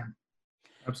thanks, man.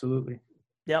 Absolutely.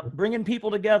 Yeah. Bringing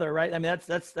people together, right? I mean,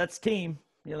 that's team,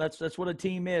 that's what a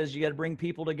team is. You got to bring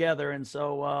people together. And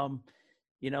so,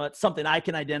 it's something I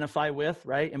can identify with,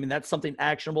 right? I mean, that's something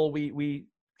actionable we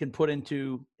can put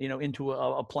into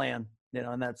a plan,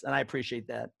 and I appreciate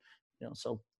that,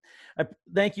 so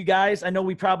thank you guys. I know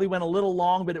we probably went a little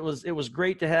long, but it was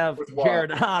great to have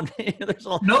Jared on.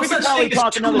 No such thing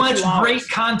as too much great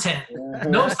content.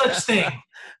 No such thing.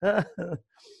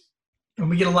 And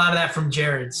we get a lot of that from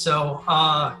Jared. So,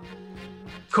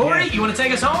 Corey, you want to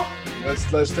take us home?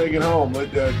 Let's take it home.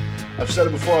 I've said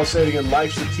it before. I'll say it again.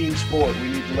 Life's a team sport. We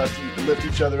need to lift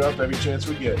each other up every chance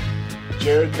we get.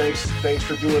 Jared, thanks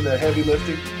for doing the heavy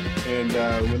lifting, and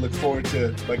we look forward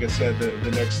to, like I said,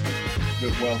 the next.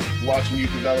 Watching you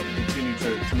develop and continue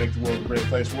to make the world a great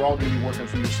place. We're all going to be working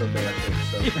for you someday, I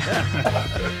think.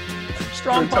 So.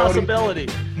 Strong possibility.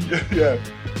 Yeah.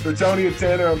 For Tony and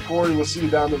Tanner, I'm Corey. We'll see you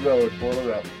down the road.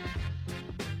 Boiler up.